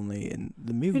not only in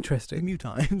the mew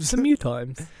times. The mew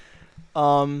times.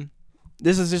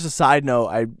 This is just a side note.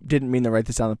 I didn't mean to write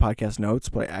this down in the podcast notes,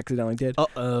 but I accidentally did.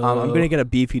 Uh-oh. I'm gonna get a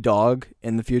beefy dog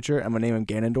in the future. I'm gonna name him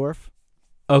Ganondorf.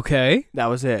 Okay. That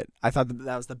was it. I thought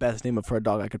that was the best name for a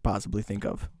dog I could possibly think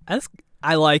of.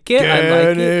 I like it.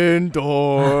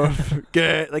 Ganondorf.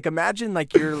 Like imagine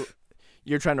like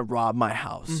you're trying to rob my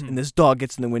house, and this dog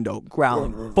gets in the window,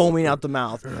 growling, foaming out the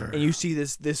mouth, and you see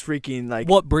this freaking like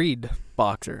what breed?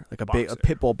 Boxer, like a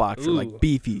pit bull boxer, like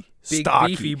beefy, big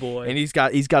stocky, beefy boy, and he's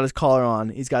got his collar on,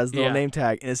 he's got his little name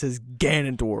tag, and it says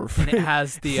Ganondorf, and it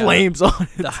has the flames on it,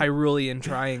 the Hyrulean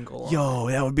triangle. Yo,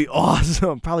 that would be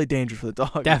awesome. Probably dangerous for the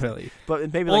dog. Definitely,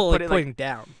 but maybe like put it pointing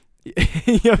down. So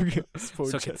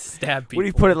it can stab people. What do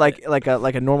you put it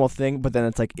like a normal thing, but then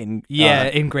it's like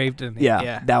engraved in it.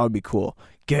 Yeah, that would be cool.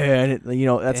 That's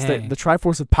the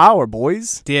Triforce of Power,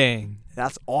 boys. Dang,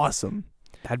 that's awesome.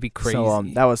 That'd be crazy. So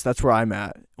that's where I'm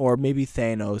at, or maybe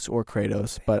Thanos or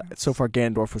Kratos. But so far,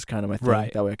 Ganondorf was kind of my thing.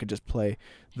 Right. That way, I could just play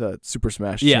the Super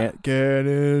Smash chant,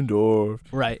 Ganondorf.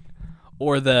 Right.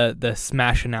 Or the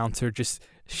Smash announcer just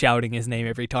shouting his name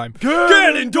every time.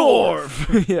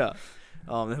 Ganondorf. Yeah.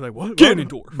 They're like, what?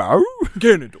 Ganondorf.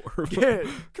 Ganondorf. Yeah.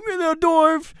 Come here, little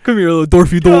dwarf. Come here, little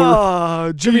dwarfy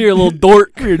dwarf. Come here, little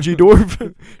dork. Come here,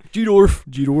 G-Dwarf. G-Dwarf.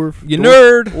 G-Dwarf. You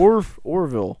nerd.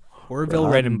 Orville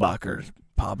Redenbacher.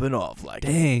 Popping off like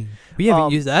dang. We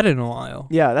haven't used that in a while.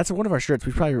 Yeah, that's one of our shirts.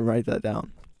 We probably write that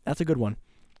down. That's a good one.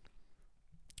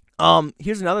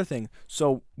 Here's another thing.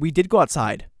 So we did go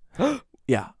outside.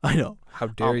 Yeah, I know. How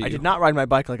dare you? I did not ride my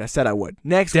bike like I said I would.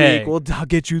 Next Dang. week, I'll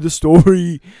get you the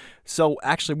story. So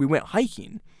actually, we went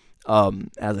hiking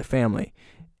as a family,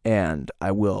 and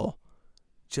I will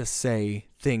just say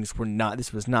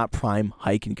this was not prime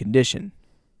hiking condition.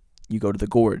 You go to the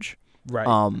gorge. Right.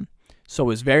 So it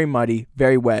was very muddy,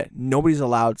 very wet. Nobody's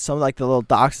allowed. Some like the little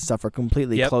docks and stuff are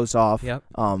completely closed off. Yep.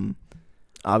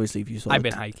 Obviously, if you saw, I've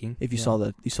been hiking. If you saw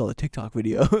the TikTok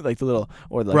video, like the little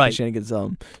or the shenanigans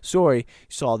story, you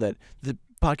saw that the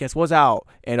podcast was out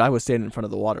and I was standing in front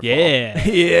of the waterfall. Yeah.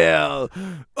 Yeah.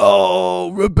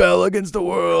 Oh, rebel against the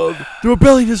world. The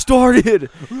rebellion has started.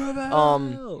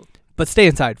 Rebel. But stay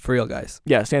inside for real, guys.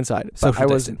 Yeah, stay inside. Social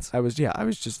distance. I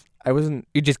wasn't.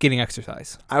 You're just getting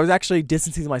exercise. I was actually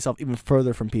distancing myself even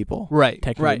further from people. Right.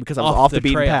 Technically, because I was off the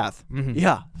beaten path. Mm-hmm.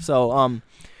 Yeah. So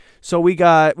we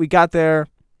got there.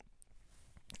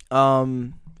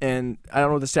 And I don't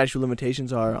know what the statute of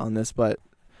limitations are on this, but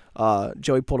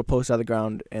Joey pulled a post out of the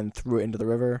ground and threw it into the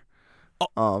river.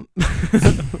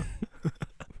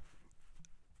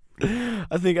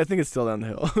 I think it's still down the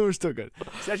hill. We're still good.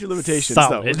 Statute of limitations.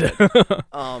 Solid.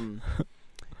 Though.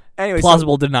 Anyway,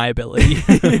 plausible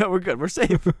deniability. Yeah, we're good. We're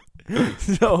safe.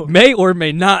 So may or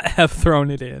may not have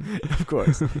thrown it in. of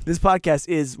course, this podcast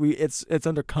is it's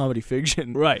under comedy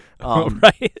fiction. Right.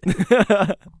 Right.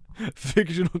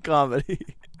 Fictional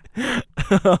comedy.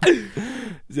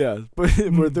 Yeah, but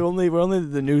we're only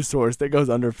the news source that goes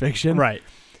under fiction. Right.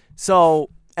 So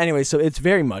anyway, so it's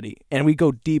very muddy, and we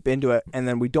go deep into it, and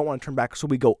then we don't want to turn back, so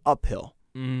we go uphill.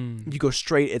 You go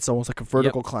straight. It's almost like a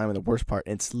vertical climb in the worst part.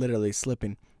 It's literally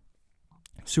slipping,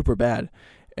 super bad,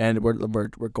 and we're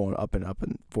going up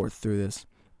and forth through this.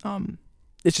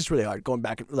 It's just really hard going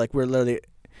back. Like we're literally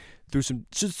through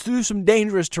some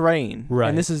dangerous terrain. Right.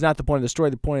 And this is not the point of the story.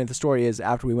 The point of the story is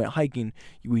after we went hiking,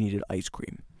 we needed ice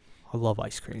cream. I love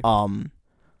ice cream.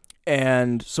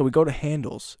 And so we go to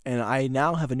Handel's, and I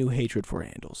now have a new hatred for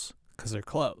Handel's. Because they're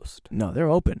closed. No, they're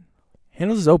open.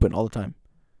 Handel's is open all the time.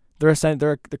 They're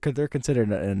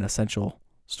considered an essential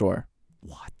store.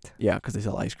 What? Yeah, because they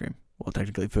sell ice cream. Well,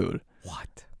 technically food.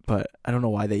 What? But I don't know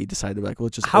why they decided to be like, well,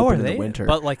 just how open are in they? the winter.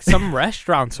 But like some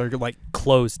restaurants are like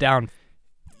closed down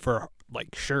for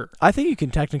like sure. I think you can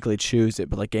technically choose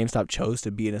it, but like GameStop chose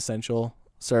to be an essential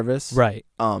service. Right.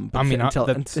 But I mean, until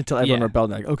everyone rebelled,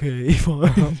 like, okay, fine.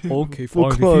 Okay, fine.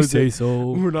 We'll if you close say it.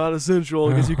 so. We're not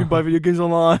essential. I guess you can buy video games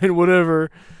online, whatever.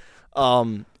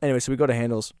 Anyway, so we go to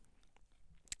Handel's,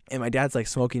 and my dad's like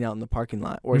smoking out in the parking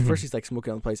lot. Or at first he's like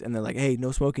smoking on the place, and they're like, "Hey,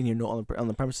 no smoking here, no on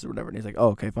the premises or whatever." And he's like, "Oh,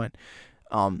 okay, fine."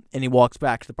 And he walks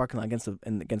back to the parking lot against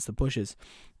the bushes,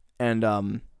 and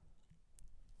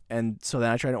so then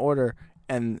I try to order,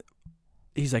 and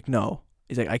he's like, "No."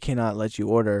 He's like, "I cannot let you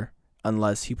order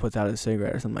unless he puts out a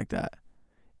cigarette or something like that."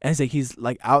 And he's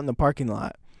like out in the parking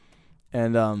lot,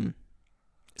 and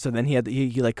so then he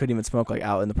like couldn't even smoke like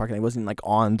out in the parking lot. He wasn't like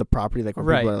on the property like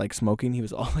where people are like smoking. He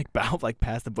was all like out like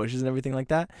past the bushes and everything like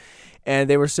that. And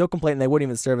they were still complaining they wouldn't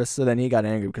even serve us. So then he got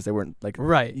angry because they weren't like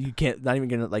you can't not even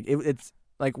gonna like it's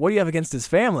like what do you have against his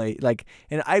family like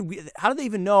and how did they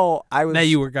even know I was that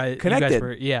you were connected? You guys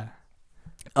were, yeah.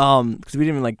 Because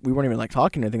we weren't even like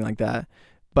talking or anything like that.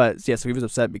 But yeah, so he was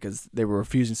upset because they were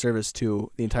refusing service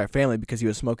to the entire family because he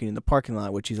was smoking in the parking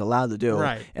lot, which he's allowed to do.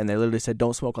 Right. And they literally said,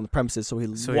 "Don't smoke on the premises." So he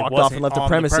walked off and left the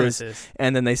premises.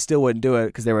 And then they still wouldn't do it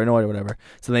because they were annoyed or whatever.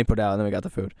 So they put out, and then we got the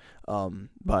food.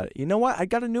 But you know what? I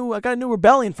got a new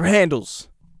rebellion for Handel's,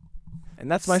 and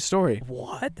that's my story.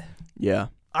 What? Yeah.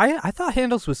 I thought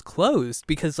Handel's was closed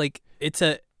because like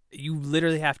you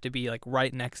literally have to be like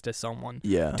right next to someone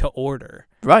to order.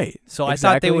 Right. So exactly. I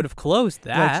thought they would have closed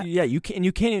that. Yeah, you can't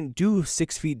even do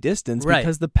 6 feet distance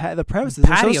because the premises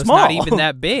patio's are so small. Not even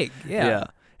that big. Yeah.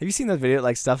 Have you seen that video,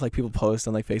 like stuff like people post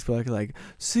on like Facebook, like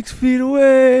 6 feet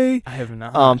away? I have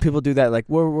not. People do that, like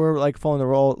we're like following the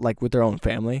role, like with their own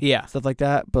family, stuff like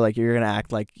that. But like you're gonna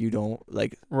act like you don't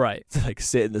like like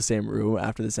sit in the same room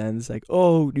after this ends. Like,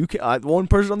 oh, you can one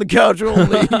person on the couch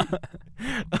only.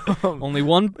 Only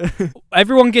one.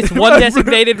 Everyone gets one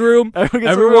designated room.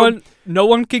 Everyone, no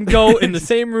one can go in the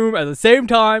same room at the same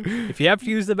time. If you have to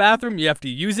use the bathroom, you have to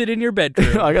use it in your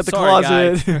bedroom. I got the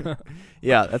closet.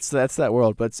 Yeah, that's that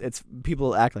world, but it's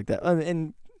people act like that,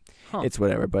 and it's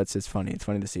whatever. But it's funny. It's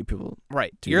funny to see people.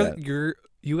 Right. You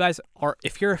guys are.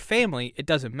 If you're a family, it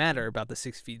doesn't matter about the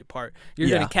 6 feet apart. You're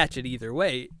gonna catch it either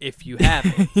way if you have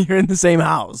it. You're in the same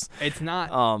house. It's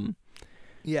not.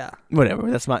 Yeah. Whatever.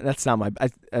 That's not my.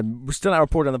 We're still not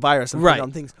reporting on the virus. I'm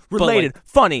on things related, like,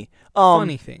 funny.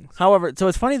 Funny things. However, so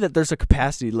it's funny that there's a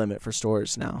capacity limit for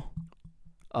stores now.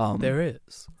 There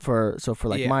is for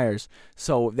like Myers.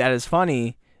 So that is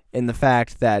funny in the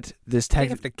fact that this they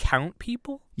have to count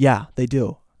people. Yeah, they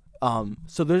do.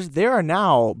 So there are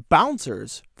now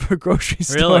bouncers for grocery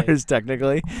stores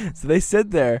technically. So they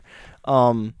sit there.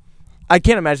 I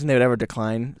can't imagine they would ever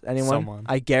decline anyone.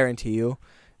 I guarantee you.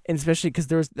 And especially because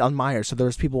there was on Myers, so there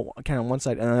was people kind of on one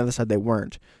side and on the other side they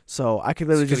weren't. So I could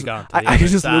literally I could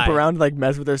just loop around and like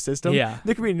mess with their system. Yeah,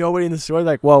 there could be nobody in the store.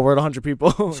 Like, well, we're at 100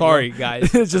 people. Sorry,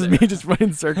 guys. It's just me just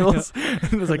running circles.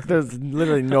 There's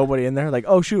literally nobody in there. Like,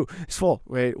 oh shoot, it's full.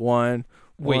 Wait, one.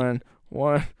 Wait a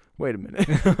minute.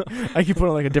 I keep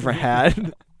putting like a different hat.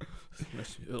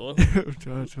 Look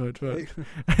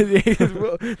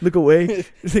away.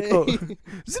 It's like, oh.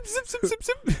 Zip, zip, zip, zip,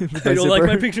 zip. I don't like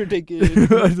my picture taken.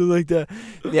 I don't like that.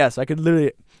 Yeah, so I could literally.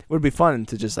 It would be fun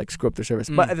to just like screw up their service,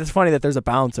 but it's funny that there's a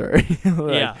bouncer.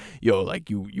 Like, yo, like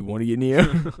you want to get near?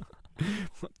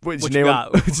 What's your name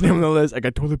on the list? I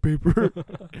got toilet paper.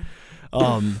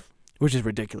 Which is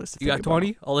ridiculous. You got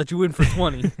 20? I'll let you in for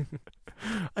 20.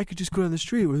 I could just go down the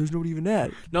street where there's nobody even at.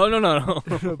 No.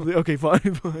 Okay,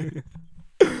 fine.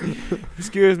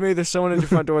 Excuse me, there's someone at your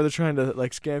front door. They're trying to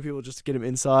like scam people just to get them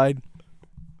inside.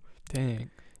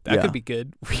 Dang. That could be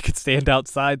good. We could stand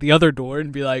outside the other door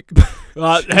and be like,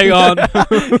 hang on.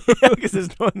 Because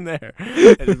there's no one there.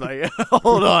 And it's like,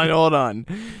 hold on.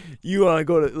 You want to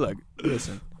go to, look,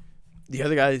 listen. The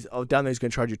other guy down there is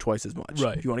going to charge you twice as much.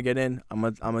 Right. If you want to get in, I'm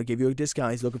gonna give you a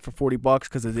discount. He's looking for $40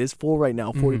 because it is full right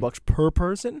now. $40 per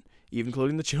person, even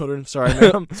including the children. Sorry,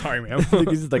 ma'am. Sorry, ma'am. I think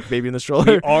he's like baby in the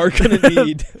stroller. We are going to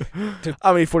need.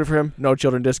 I mean, 40 for him. No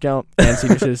children discount and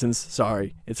senior citizens.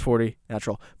 Sorry, it's 40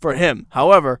 natural for him.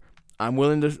 However, I'm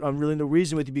willing to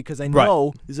reason with you because I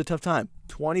know this is a tough time.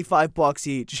 $25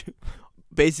 each,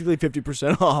 basically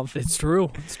 50% off. It's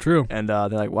true. It's true. And they're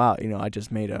like, wow, I just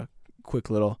made a quick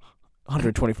little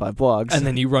 $125. And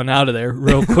then you run out of there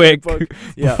real quick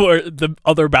before the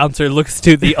other bouncer looks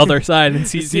to the other side and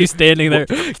sees you standing there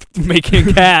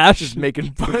making cash. Just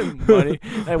making money.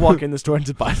 I walk in the store and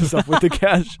just buy stuff with the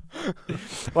cash.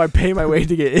 Or I pay my way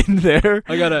to get in there.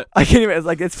 I can't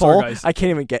even, it's full. Guys. I can't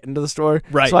even get into the store.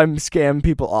 Right. So I'm scamming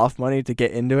people off money to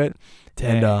get into it.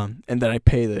 Dang. And then I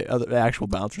pay the actual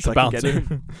bouncer so I can get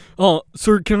in. Oh,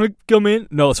 sir, can I come in?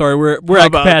 No, sorry, we're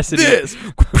at capacity. This?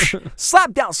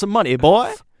 Slap down some money,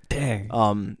 boy. Dang.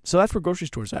 So that's where grocery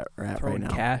stores are at Throwing right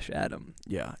now. Cash at them.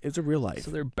 Yeah, it's a real life.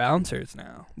 So they're bouncers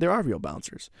now. There are real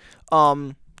bouncers.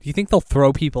 Do you think they'll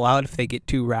throw people out if they get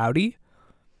too rowdy?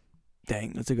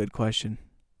 Dang, that's a good question.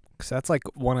 Because that's like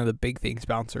one of the big things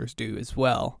bouncers do as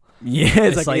well. Yeah,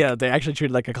 it's like they actually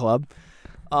treat it like a club.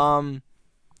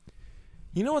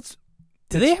 You know what's?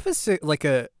 Do they have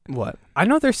a what? I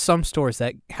know there's some stores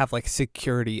that have like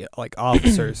security, like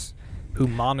officers who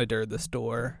monitor the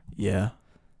store. Yeah.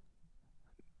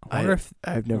 I wonder if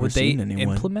I've never seen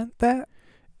anyone implement that.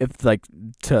 If like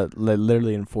to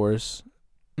literally enforce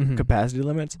capacity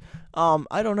limits.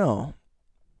 I don't know.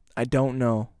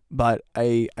 But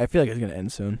I feel like it's gonna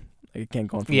end soon. Like it can't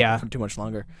go on for too much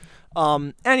longer.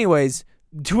 Anyways.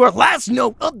 To our last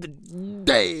note of the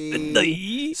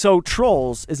day. So,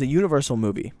 Trolls is a Universal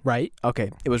movie. Right.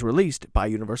 Okay. It was released by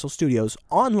Universal Studios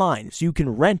online, so you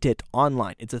can rent it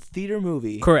online. It's a theater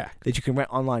movie. Correct. That you can rent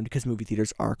online because movie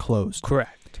theaters are closed.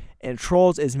 Correct. And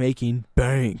Trolls is making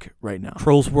bank right now.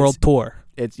 Trolls World Tour.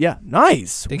 It's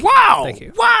nice. Wow. Thank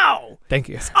you. Wow. Thank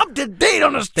you. It's up to date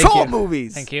on the troll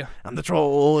movies. Thank you. I'm the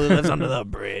troll who lives under the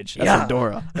bridge. That's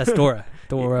Dora. That's Dora.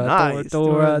 Nice.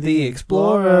 Dora the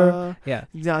Explorer. Yeah.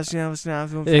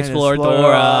 Explore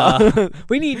Dora.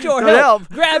 We need your help.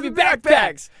 Grab your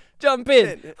backpacks. Jump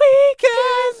in. We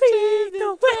can lead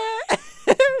the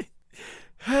way.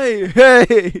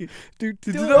 Hey. Do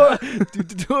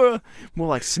Dora. More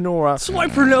like Snora.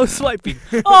 Swiper, no swiping.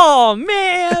 Oh,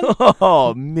 man.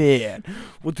 Oh, man.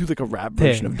 We'll do like a rap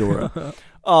version of Dora.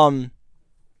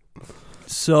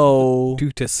 So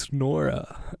due to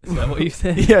Snora. Is that what you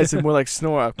said? Yeah, I said more like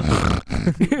Snora.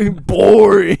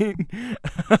 Boring.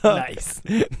 Nice.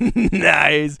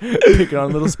 Nice. Picking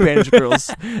on little Spanish girls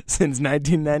since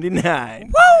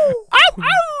 1999.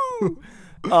 Woo!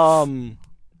 Ow!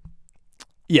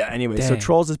 Yeah, anyway, so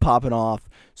Trolls is popping off.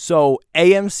 So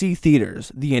AMC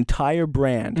Theaters, the entire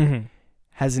brand,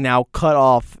 has now cut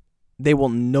off. They will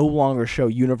no longer show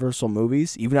Universal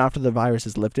movies, even after the virus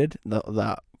is lifted,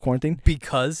 the quarantine.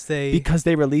 Because they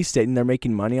released it and they're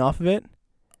making money off of it.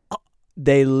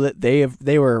 They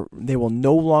will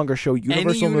no longer show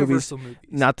Universal movies.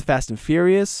 Not the Fast and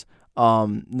Furious,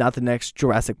 not the next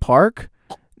Jurassic Park,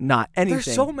 not anything.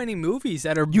 There's so many movies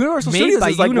that are Universal made Studios by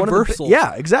is like Universal.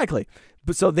 Yeah, exactly.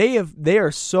 But so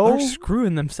they're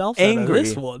screwing themselves angry. Out of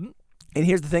this one. And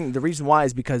here's the thing: the reason why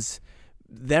is because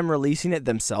them releasing it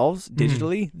themselves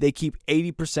digitally, they keep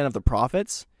 80% of the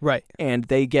profits, right? And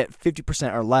they get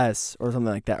 50% or less, or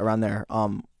something like that, around there,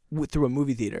 through a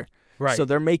movie theater, right? So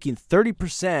they're making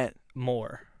 30%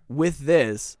 more with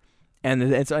this, and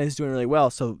it's doing really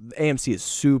well. So AMC is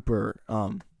super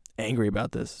angry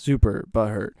about this, super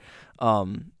butthurt.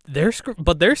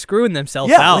 They're screwing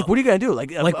themselves out. Yeah, like what are you gonna do?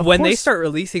 Like when they start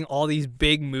releasing all these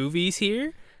big movies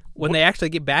here. When they actually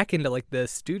get back into like the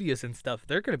studios and stuff,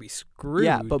 they're going to be screwed.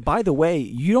 Yeah, but by the way,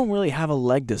 you don't really have a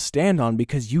leg to stand on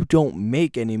because you don't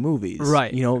make any movies.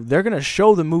 Right. You know, they're going to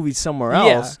show the movies somewhere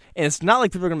else. And it's not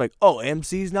like people are going to be like, oh,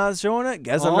 AMC's not showing it?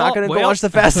 Guess I'm not going to go watch the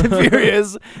Fast and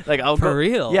Furious. Like, I'll For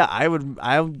real? Yeah, I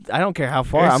don't care how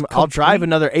far. I'll drive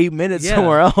another 8 minutes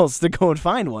somewhere else to go and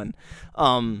find one.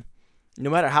 No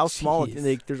matter how small,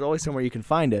 there's always somewhere you can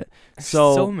find it.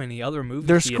 So many other movies.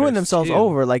 They're screwing themselves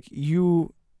over. Like,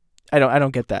 I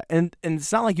don't get that. And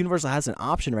it's not like Universal has an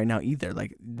option right now either.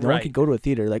 Like no one can go to a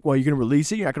theater. Like, well, you're gonna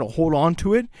release it. You're not gonna hold on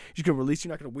to it. You're gonna release it.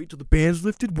 You're not gonna wait till the band's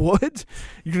lifted. What?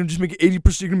 You're gonna just make it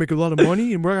 80%. You're gonna make a lot of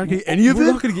money, and we're not gonna get any of it.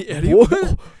 We're not gonna get any of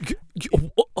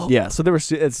it. Yeah. So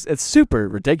it's super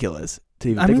ridiculous to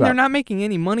even think about. They're not making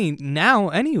any money now,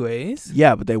 anyways.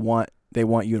 Yeah, but they want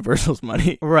Universal's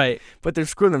money. Right. But they're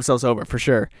screwing themselves over for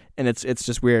sure, and it's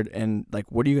just weird. And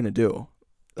like, what are you gonna do?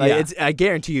 Like, I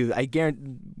guarantee you.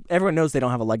 Everyone knows they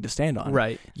don't have a leg to stand on.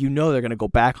 Right. You know they're gonna go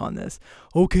back on this.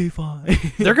 Okay, fine.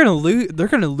 They're gonna lose. They're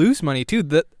gonna lose money too.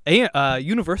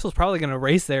 Universal's probably gonna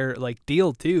raise their like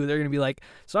deal too. They're gonna be like,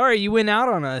 "Sorry, you went out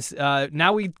on us.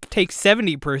 Now we take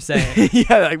 70%."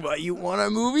 Yeah, like, what, you want our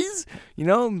movies? You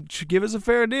know, should give us a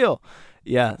fair deal.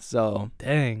 Yeah. So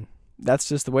dang. That's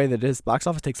just the way that it is. Box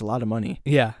office takes a lot of money.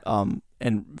 Yeah.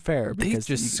 And fair because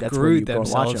they just that's where you screwed go and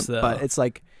watch themselves them. though. But it's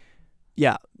like,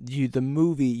 yeah, the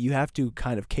movie, you have to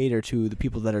kind of cater to the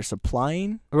people that are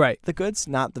supplying the goods,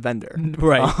 not the vendor.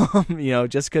 Right.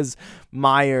 Just because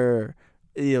Meyer,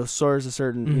 serves a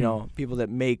certain, people that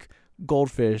make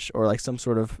Goldfish or like some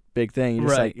sort of big thing.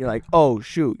 You're just you're like, oh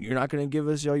shoot, you're not gonna give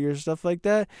us all your stuff like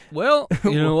that. Well,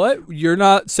 you know what? You're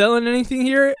not selling anything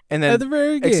here, and then at the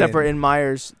very beginning. Except for in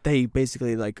Myers, they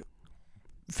basically like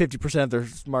 50% of their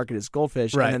market is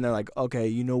Goldfish, and then they're like, okay,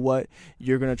 you know what?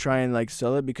 You're gonna try and like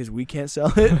sell it because we can't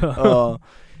sell it.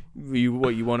 You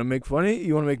want to make funny?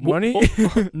 You want to make money?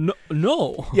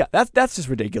 No. Yeah, that's just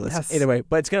ridiculous. Either way,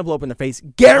 but it's gonna blow up in their face.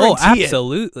 Guarantee it.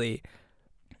 Absolutely.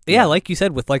 Yeah, like you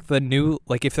said, with like the new,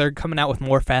 like if they're coming out with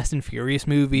more Fast and Furious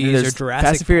movies or Jurassic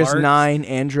Fast and Furious Park. 9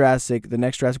 and Jurassic, the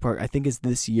next Jurassic Park, I think is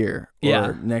this year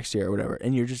or next year or whatever.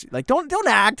 And you're just like, don't get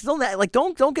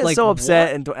like, so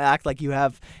upset and don't act like you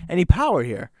have any power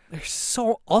here. They're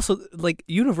also like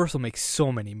Universal makes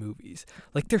so many movies.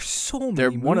 Like there's so many.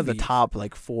 They're one of the top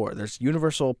like 4. There's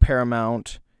Universal,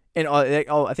 Paramount. And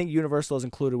I think Universal is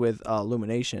included with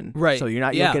Illumination. Right. So you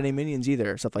don't get any Minions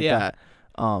either, stuff like that.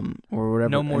 Or whatever.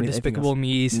 No more Despicable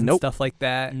Me's and stuff like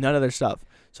that. None of their stuff.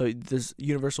 So there's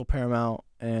Universal, Paramount,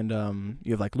 and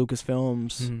you have like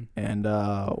Lucasfilms and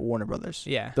Warner Brothers.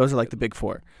 Yeah. Those are like the big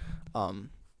 4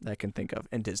 that I can think of,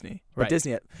 and Disney. But right.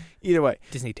 Disney, either way.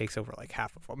 Disney takes over like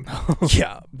half of them.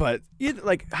 Yeah, but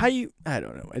like I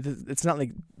don't know. It's not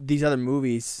like these other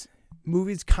movies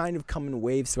kind of come in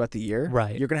waves throughout the year.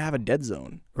 Right. You're gonna have a dead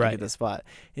zone. Right. At the spot.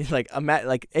 It's like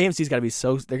AMC's got to be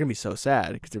they're gonna be so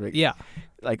sad because they're like,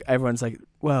 like everyone's like,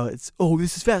 well, this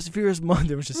is Fast and Furious month.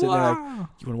 Everyone's just sitting there like,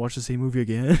 you want to watch the same movie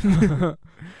again? You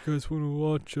guys want to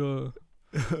watch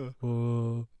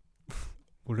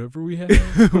whatever we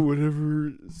have,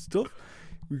 whatever stuff.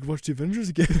 We can watch the Avengers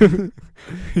again.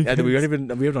 Yeah, we have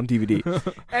it on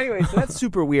DVD. Anyway, so that's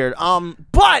super weird.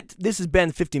 But this has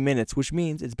been 50 minutes, which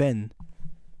means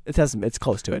it's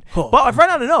close to it. Oh. But I've run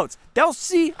out of notes.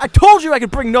 See, I told you I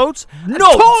could bring notes. Notes.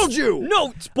 I told you.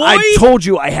 Notes, boy. I told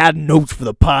you I had notes for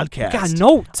the podcast. Got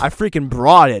notes. I freaking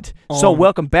brought it. So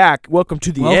welcome back. Welcome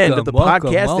to the end of the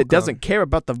podcast that doesn't care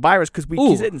about the virus because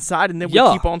we sit inside and then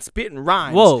we keep on spitting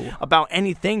rhymes about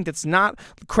anything that's not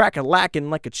crack-a-lacking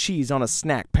like a cheese on a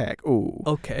snack pack. Ooh.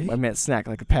 Okay. I meant snack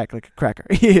like a pack, like a cracker.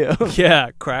 Yeah.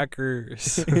 Yeah,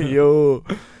 crackers. Yo.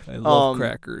 I love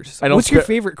crackers. What's your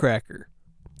favorite cracker?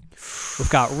 We've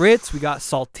got Ritz. We got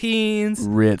saltines.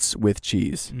 Ritz with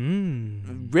cheese.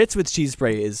 Ritz with cheese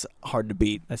spray is hard to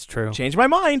beat. That's true. Changed my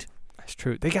mind. That's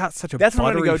true. They got such a That's buttery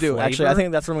what I'm going to go do. flavor. Actually, I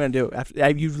think that's what I'm going to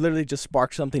do. You've literally just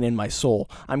sparked something in my soul.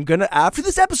 I'm going to, after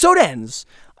this episode ends,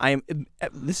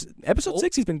 episode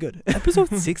 60 has been good. Episode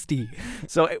 60.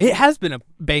 So it has been a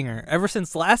banger. Ever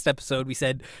since last episode, we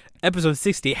said episode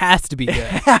 60 has to be good.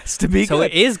 It has to be good. So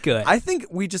it is good. I think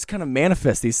we just kind of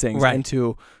manifest these things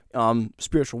into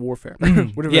spiritual warfare.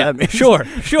 Whatever yeah, that means. Sure.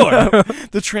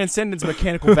 The transcendence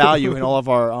mechanical value in all of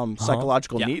our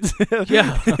psychological needs.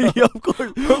 Yeah. Yeah, of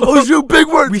course. Oh, shoot, big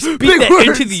words. We speak big that words.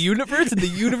 into the universe, and the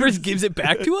universe gives it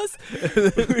back to us.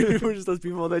 We're just those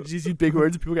people that just use big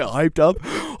words and people get hyped up.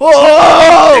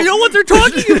 Oh! They know what they're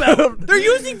talking about. They're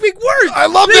using big words. I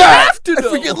love they that. Have to know.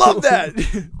 I freaking love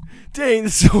that. Dang,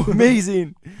 that's so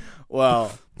amazing.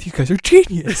 Wow. You guys are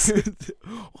genius.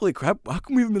 Holy crap, how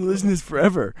come we've been listening to this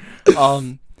forever?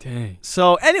 Dang.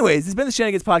 So anyways, it's been the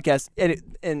Shenanigans Podcast,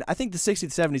 and I think the 60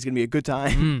 to 70 is going to be a good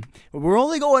time. We're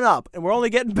only going up, and we're only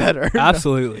getting better.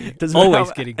 Absolutely.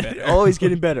 Always getting better. Always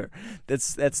getting better.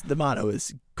 That's the motto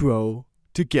is grow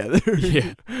together.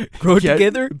 Yeah. Grow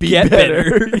together, get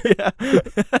better. Yeah.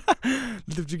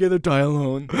 Live together, die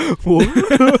alone.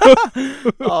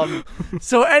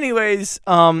 So anyways,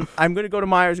 I'm going to go to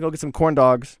Myers and go get some corn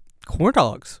dogs. Corn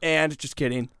dogs? And just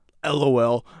kidding.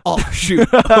 LOL. Oh, shoot.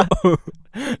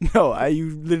 No,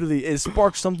 it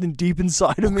sparked something deep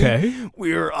inside of me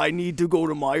where I need to go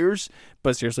to Myers.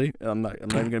 But seriously, I'm not even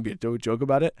going to be a joke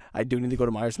about it. I do need to go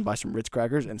to Myers and buy some Ritz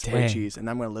crackers and spray cheese, and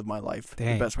I'm going to live my life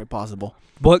the best way possible.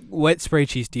 What spray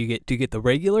cheese do you get? Do you get the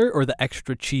regular or the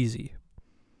extra cheesy?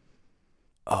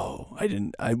 Oh,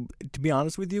 to be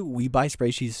honest with you, we buy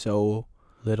spray cheese so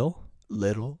little.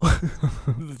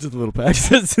 Just little packs.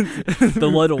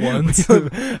 The little ones.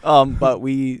 But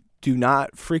we do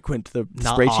not frequent the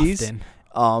spray cheese.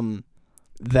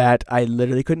 That I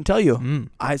literally couldn't tell you.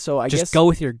 I guess go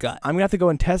with your gut. I'm gonna have to go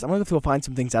and test. I'm gonna have to go find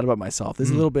some things out about myself. This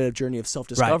is a little bit of journey of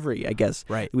self-discovery, I guess.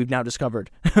 Right. We've now discovered.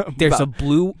 There's a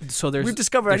blue. So we've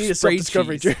discovered I need a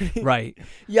self-discovery journey. Right.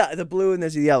 Yeah, the blue and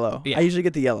there's the yellow. Yeah. I usually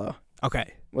get the yellow.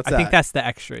 Okay. What's that? I think that's the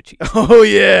extra cheese. Oh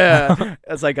yeah.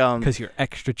 That's like because you're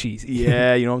extra cheesy.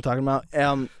 Yeah, you know what I'm talking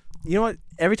about. You know what?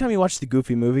 Every time you watch the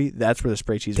Goofy movie, that's where the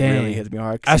spray cheese really hits me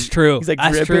hard. That's true. He's like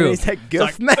that's dripping. True. He's like,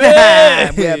 Goof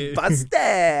man, we're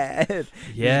busted.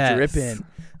 Yeah, dripping.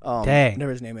 Dang.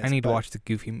 Whatever his name is. I need to watch the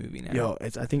Goofy movie now. Yo, I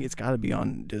think it's got to be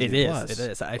on Disney Plus. It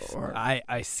is.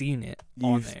 I seen it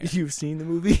on there. You've seen the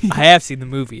movie? I have seen the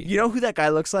movie. You know who that guy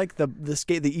looks like? The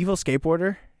evil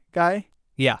skateboarder guy?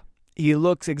 Yeah. He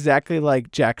looks exactly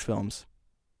like Jax Films.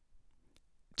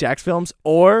 Jax Films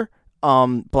or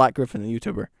Black Griffin, the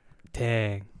YouTuber.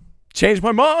 Dang. Change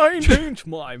my mind. Change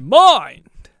my mind.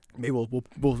 Maybe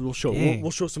we'll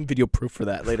show some video proof for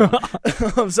that later.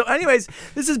 So, anyways,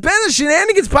 this has been the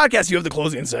Shenanigans Podcast. You have the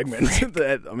closing segment. Not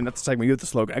the segment. You have the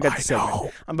slogan. I got the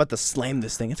segment. I'm about to slam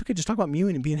this thing. It's okay. Just talk about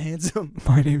mewing and being handsome.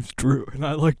 My name's Drew, and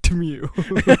I like to mew.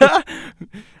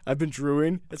 I've been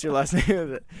drewing. That's your last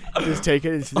name. Just take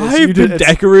it. I've been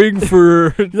decorating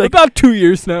for about 2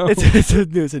 years now.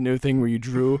 It's a new thing where you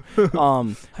drew.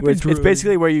 It's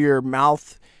basically where your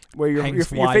mouth. Where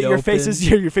your face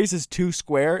is too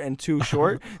square and too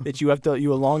short that you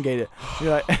elongate it,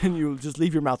 and you just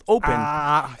leave your mouth open.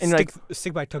 And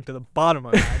stick my tongue to the bottom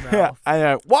of my mouth.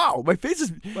 Yeah, wow, my face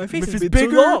is bigger.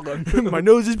 Too long. My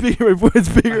nose is bigger. My foot's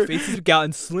bigger. My face has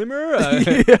gotten slimmer.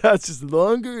 Yeah, it's just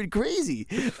longer and crazy.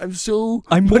 I'm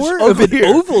more of an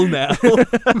oval now.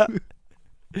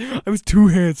 I was too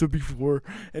handsome before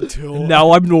until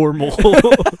now I'm normal.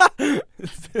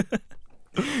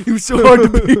 It was so hard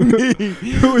to be me.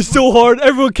 It was so hard.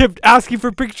 Everyone kept asking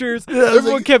for pictures.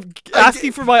 Everyone kept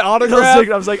asking for my autograph.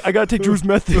 I was like, I gotta take Drew's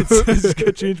methods. This is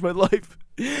gonna change my life.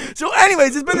 So,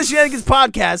 anyways, it's been the Shenanigans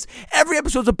Podcast. Every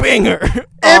episode's a banger.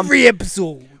 Every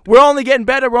episode. We're only getting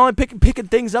better. We're only picking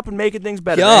things up and making things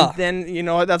better. Yeah. And then, you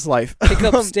know what? That's life. Pick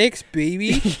up sticks,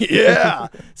 baby. Yeah.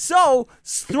 So,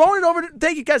 throwing it over.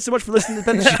 Thank you guys so much for listening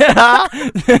to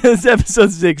This is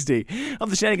episode 60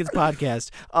 of the Shenanigans Podcast.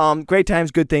 Great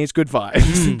times, good things, good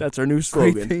vibes. That's our new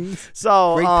slogan. Great things.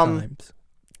 So, great times.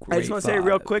 I just want to say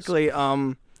real quickly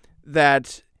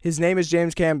that his name is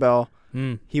James Campbell.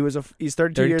 He's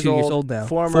 32 years old now.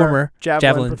 Former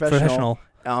javelin professional.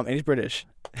 And he's British.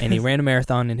 And he ran a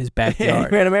marathon in his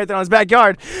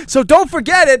backyard. So don't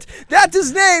forget it. That's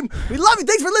his name. We love you.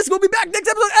 Thanks for listening. We'll be back next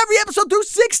episode. Every episode through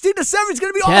 60 to 70 is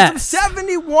going to be awesome.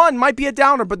 71 might be a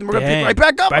downer, but then we're going to pick right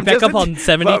back up. Right back up on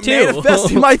 72.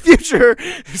 Manifesting my future.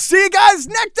 See you guys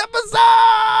next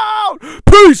episode.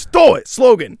 Peace. Do it.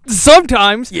 Slogan.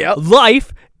 Sometimes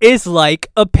life is like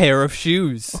a pair of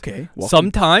shoes. Okay.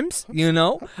 Sometimes,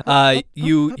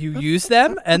 you use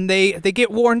them and they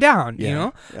get worn down, you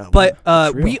know? Yeah, but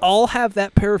we all have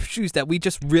that pair of shoes that we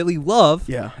just really love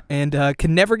and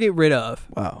can never get rid of.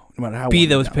 Wow. No matter how be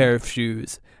those pair of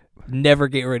shoes. Never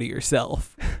get rid of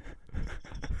yourself.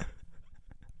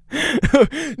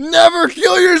 Never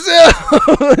kill yourself.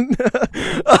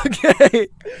 Okay.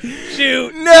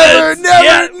 Shoot. Never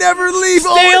leave.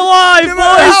 Stay alive, no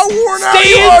boys. How worn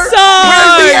Stay out inside.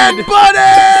 Where's the end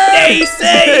button? Stay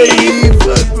safe.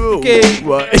 Okay.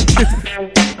 What?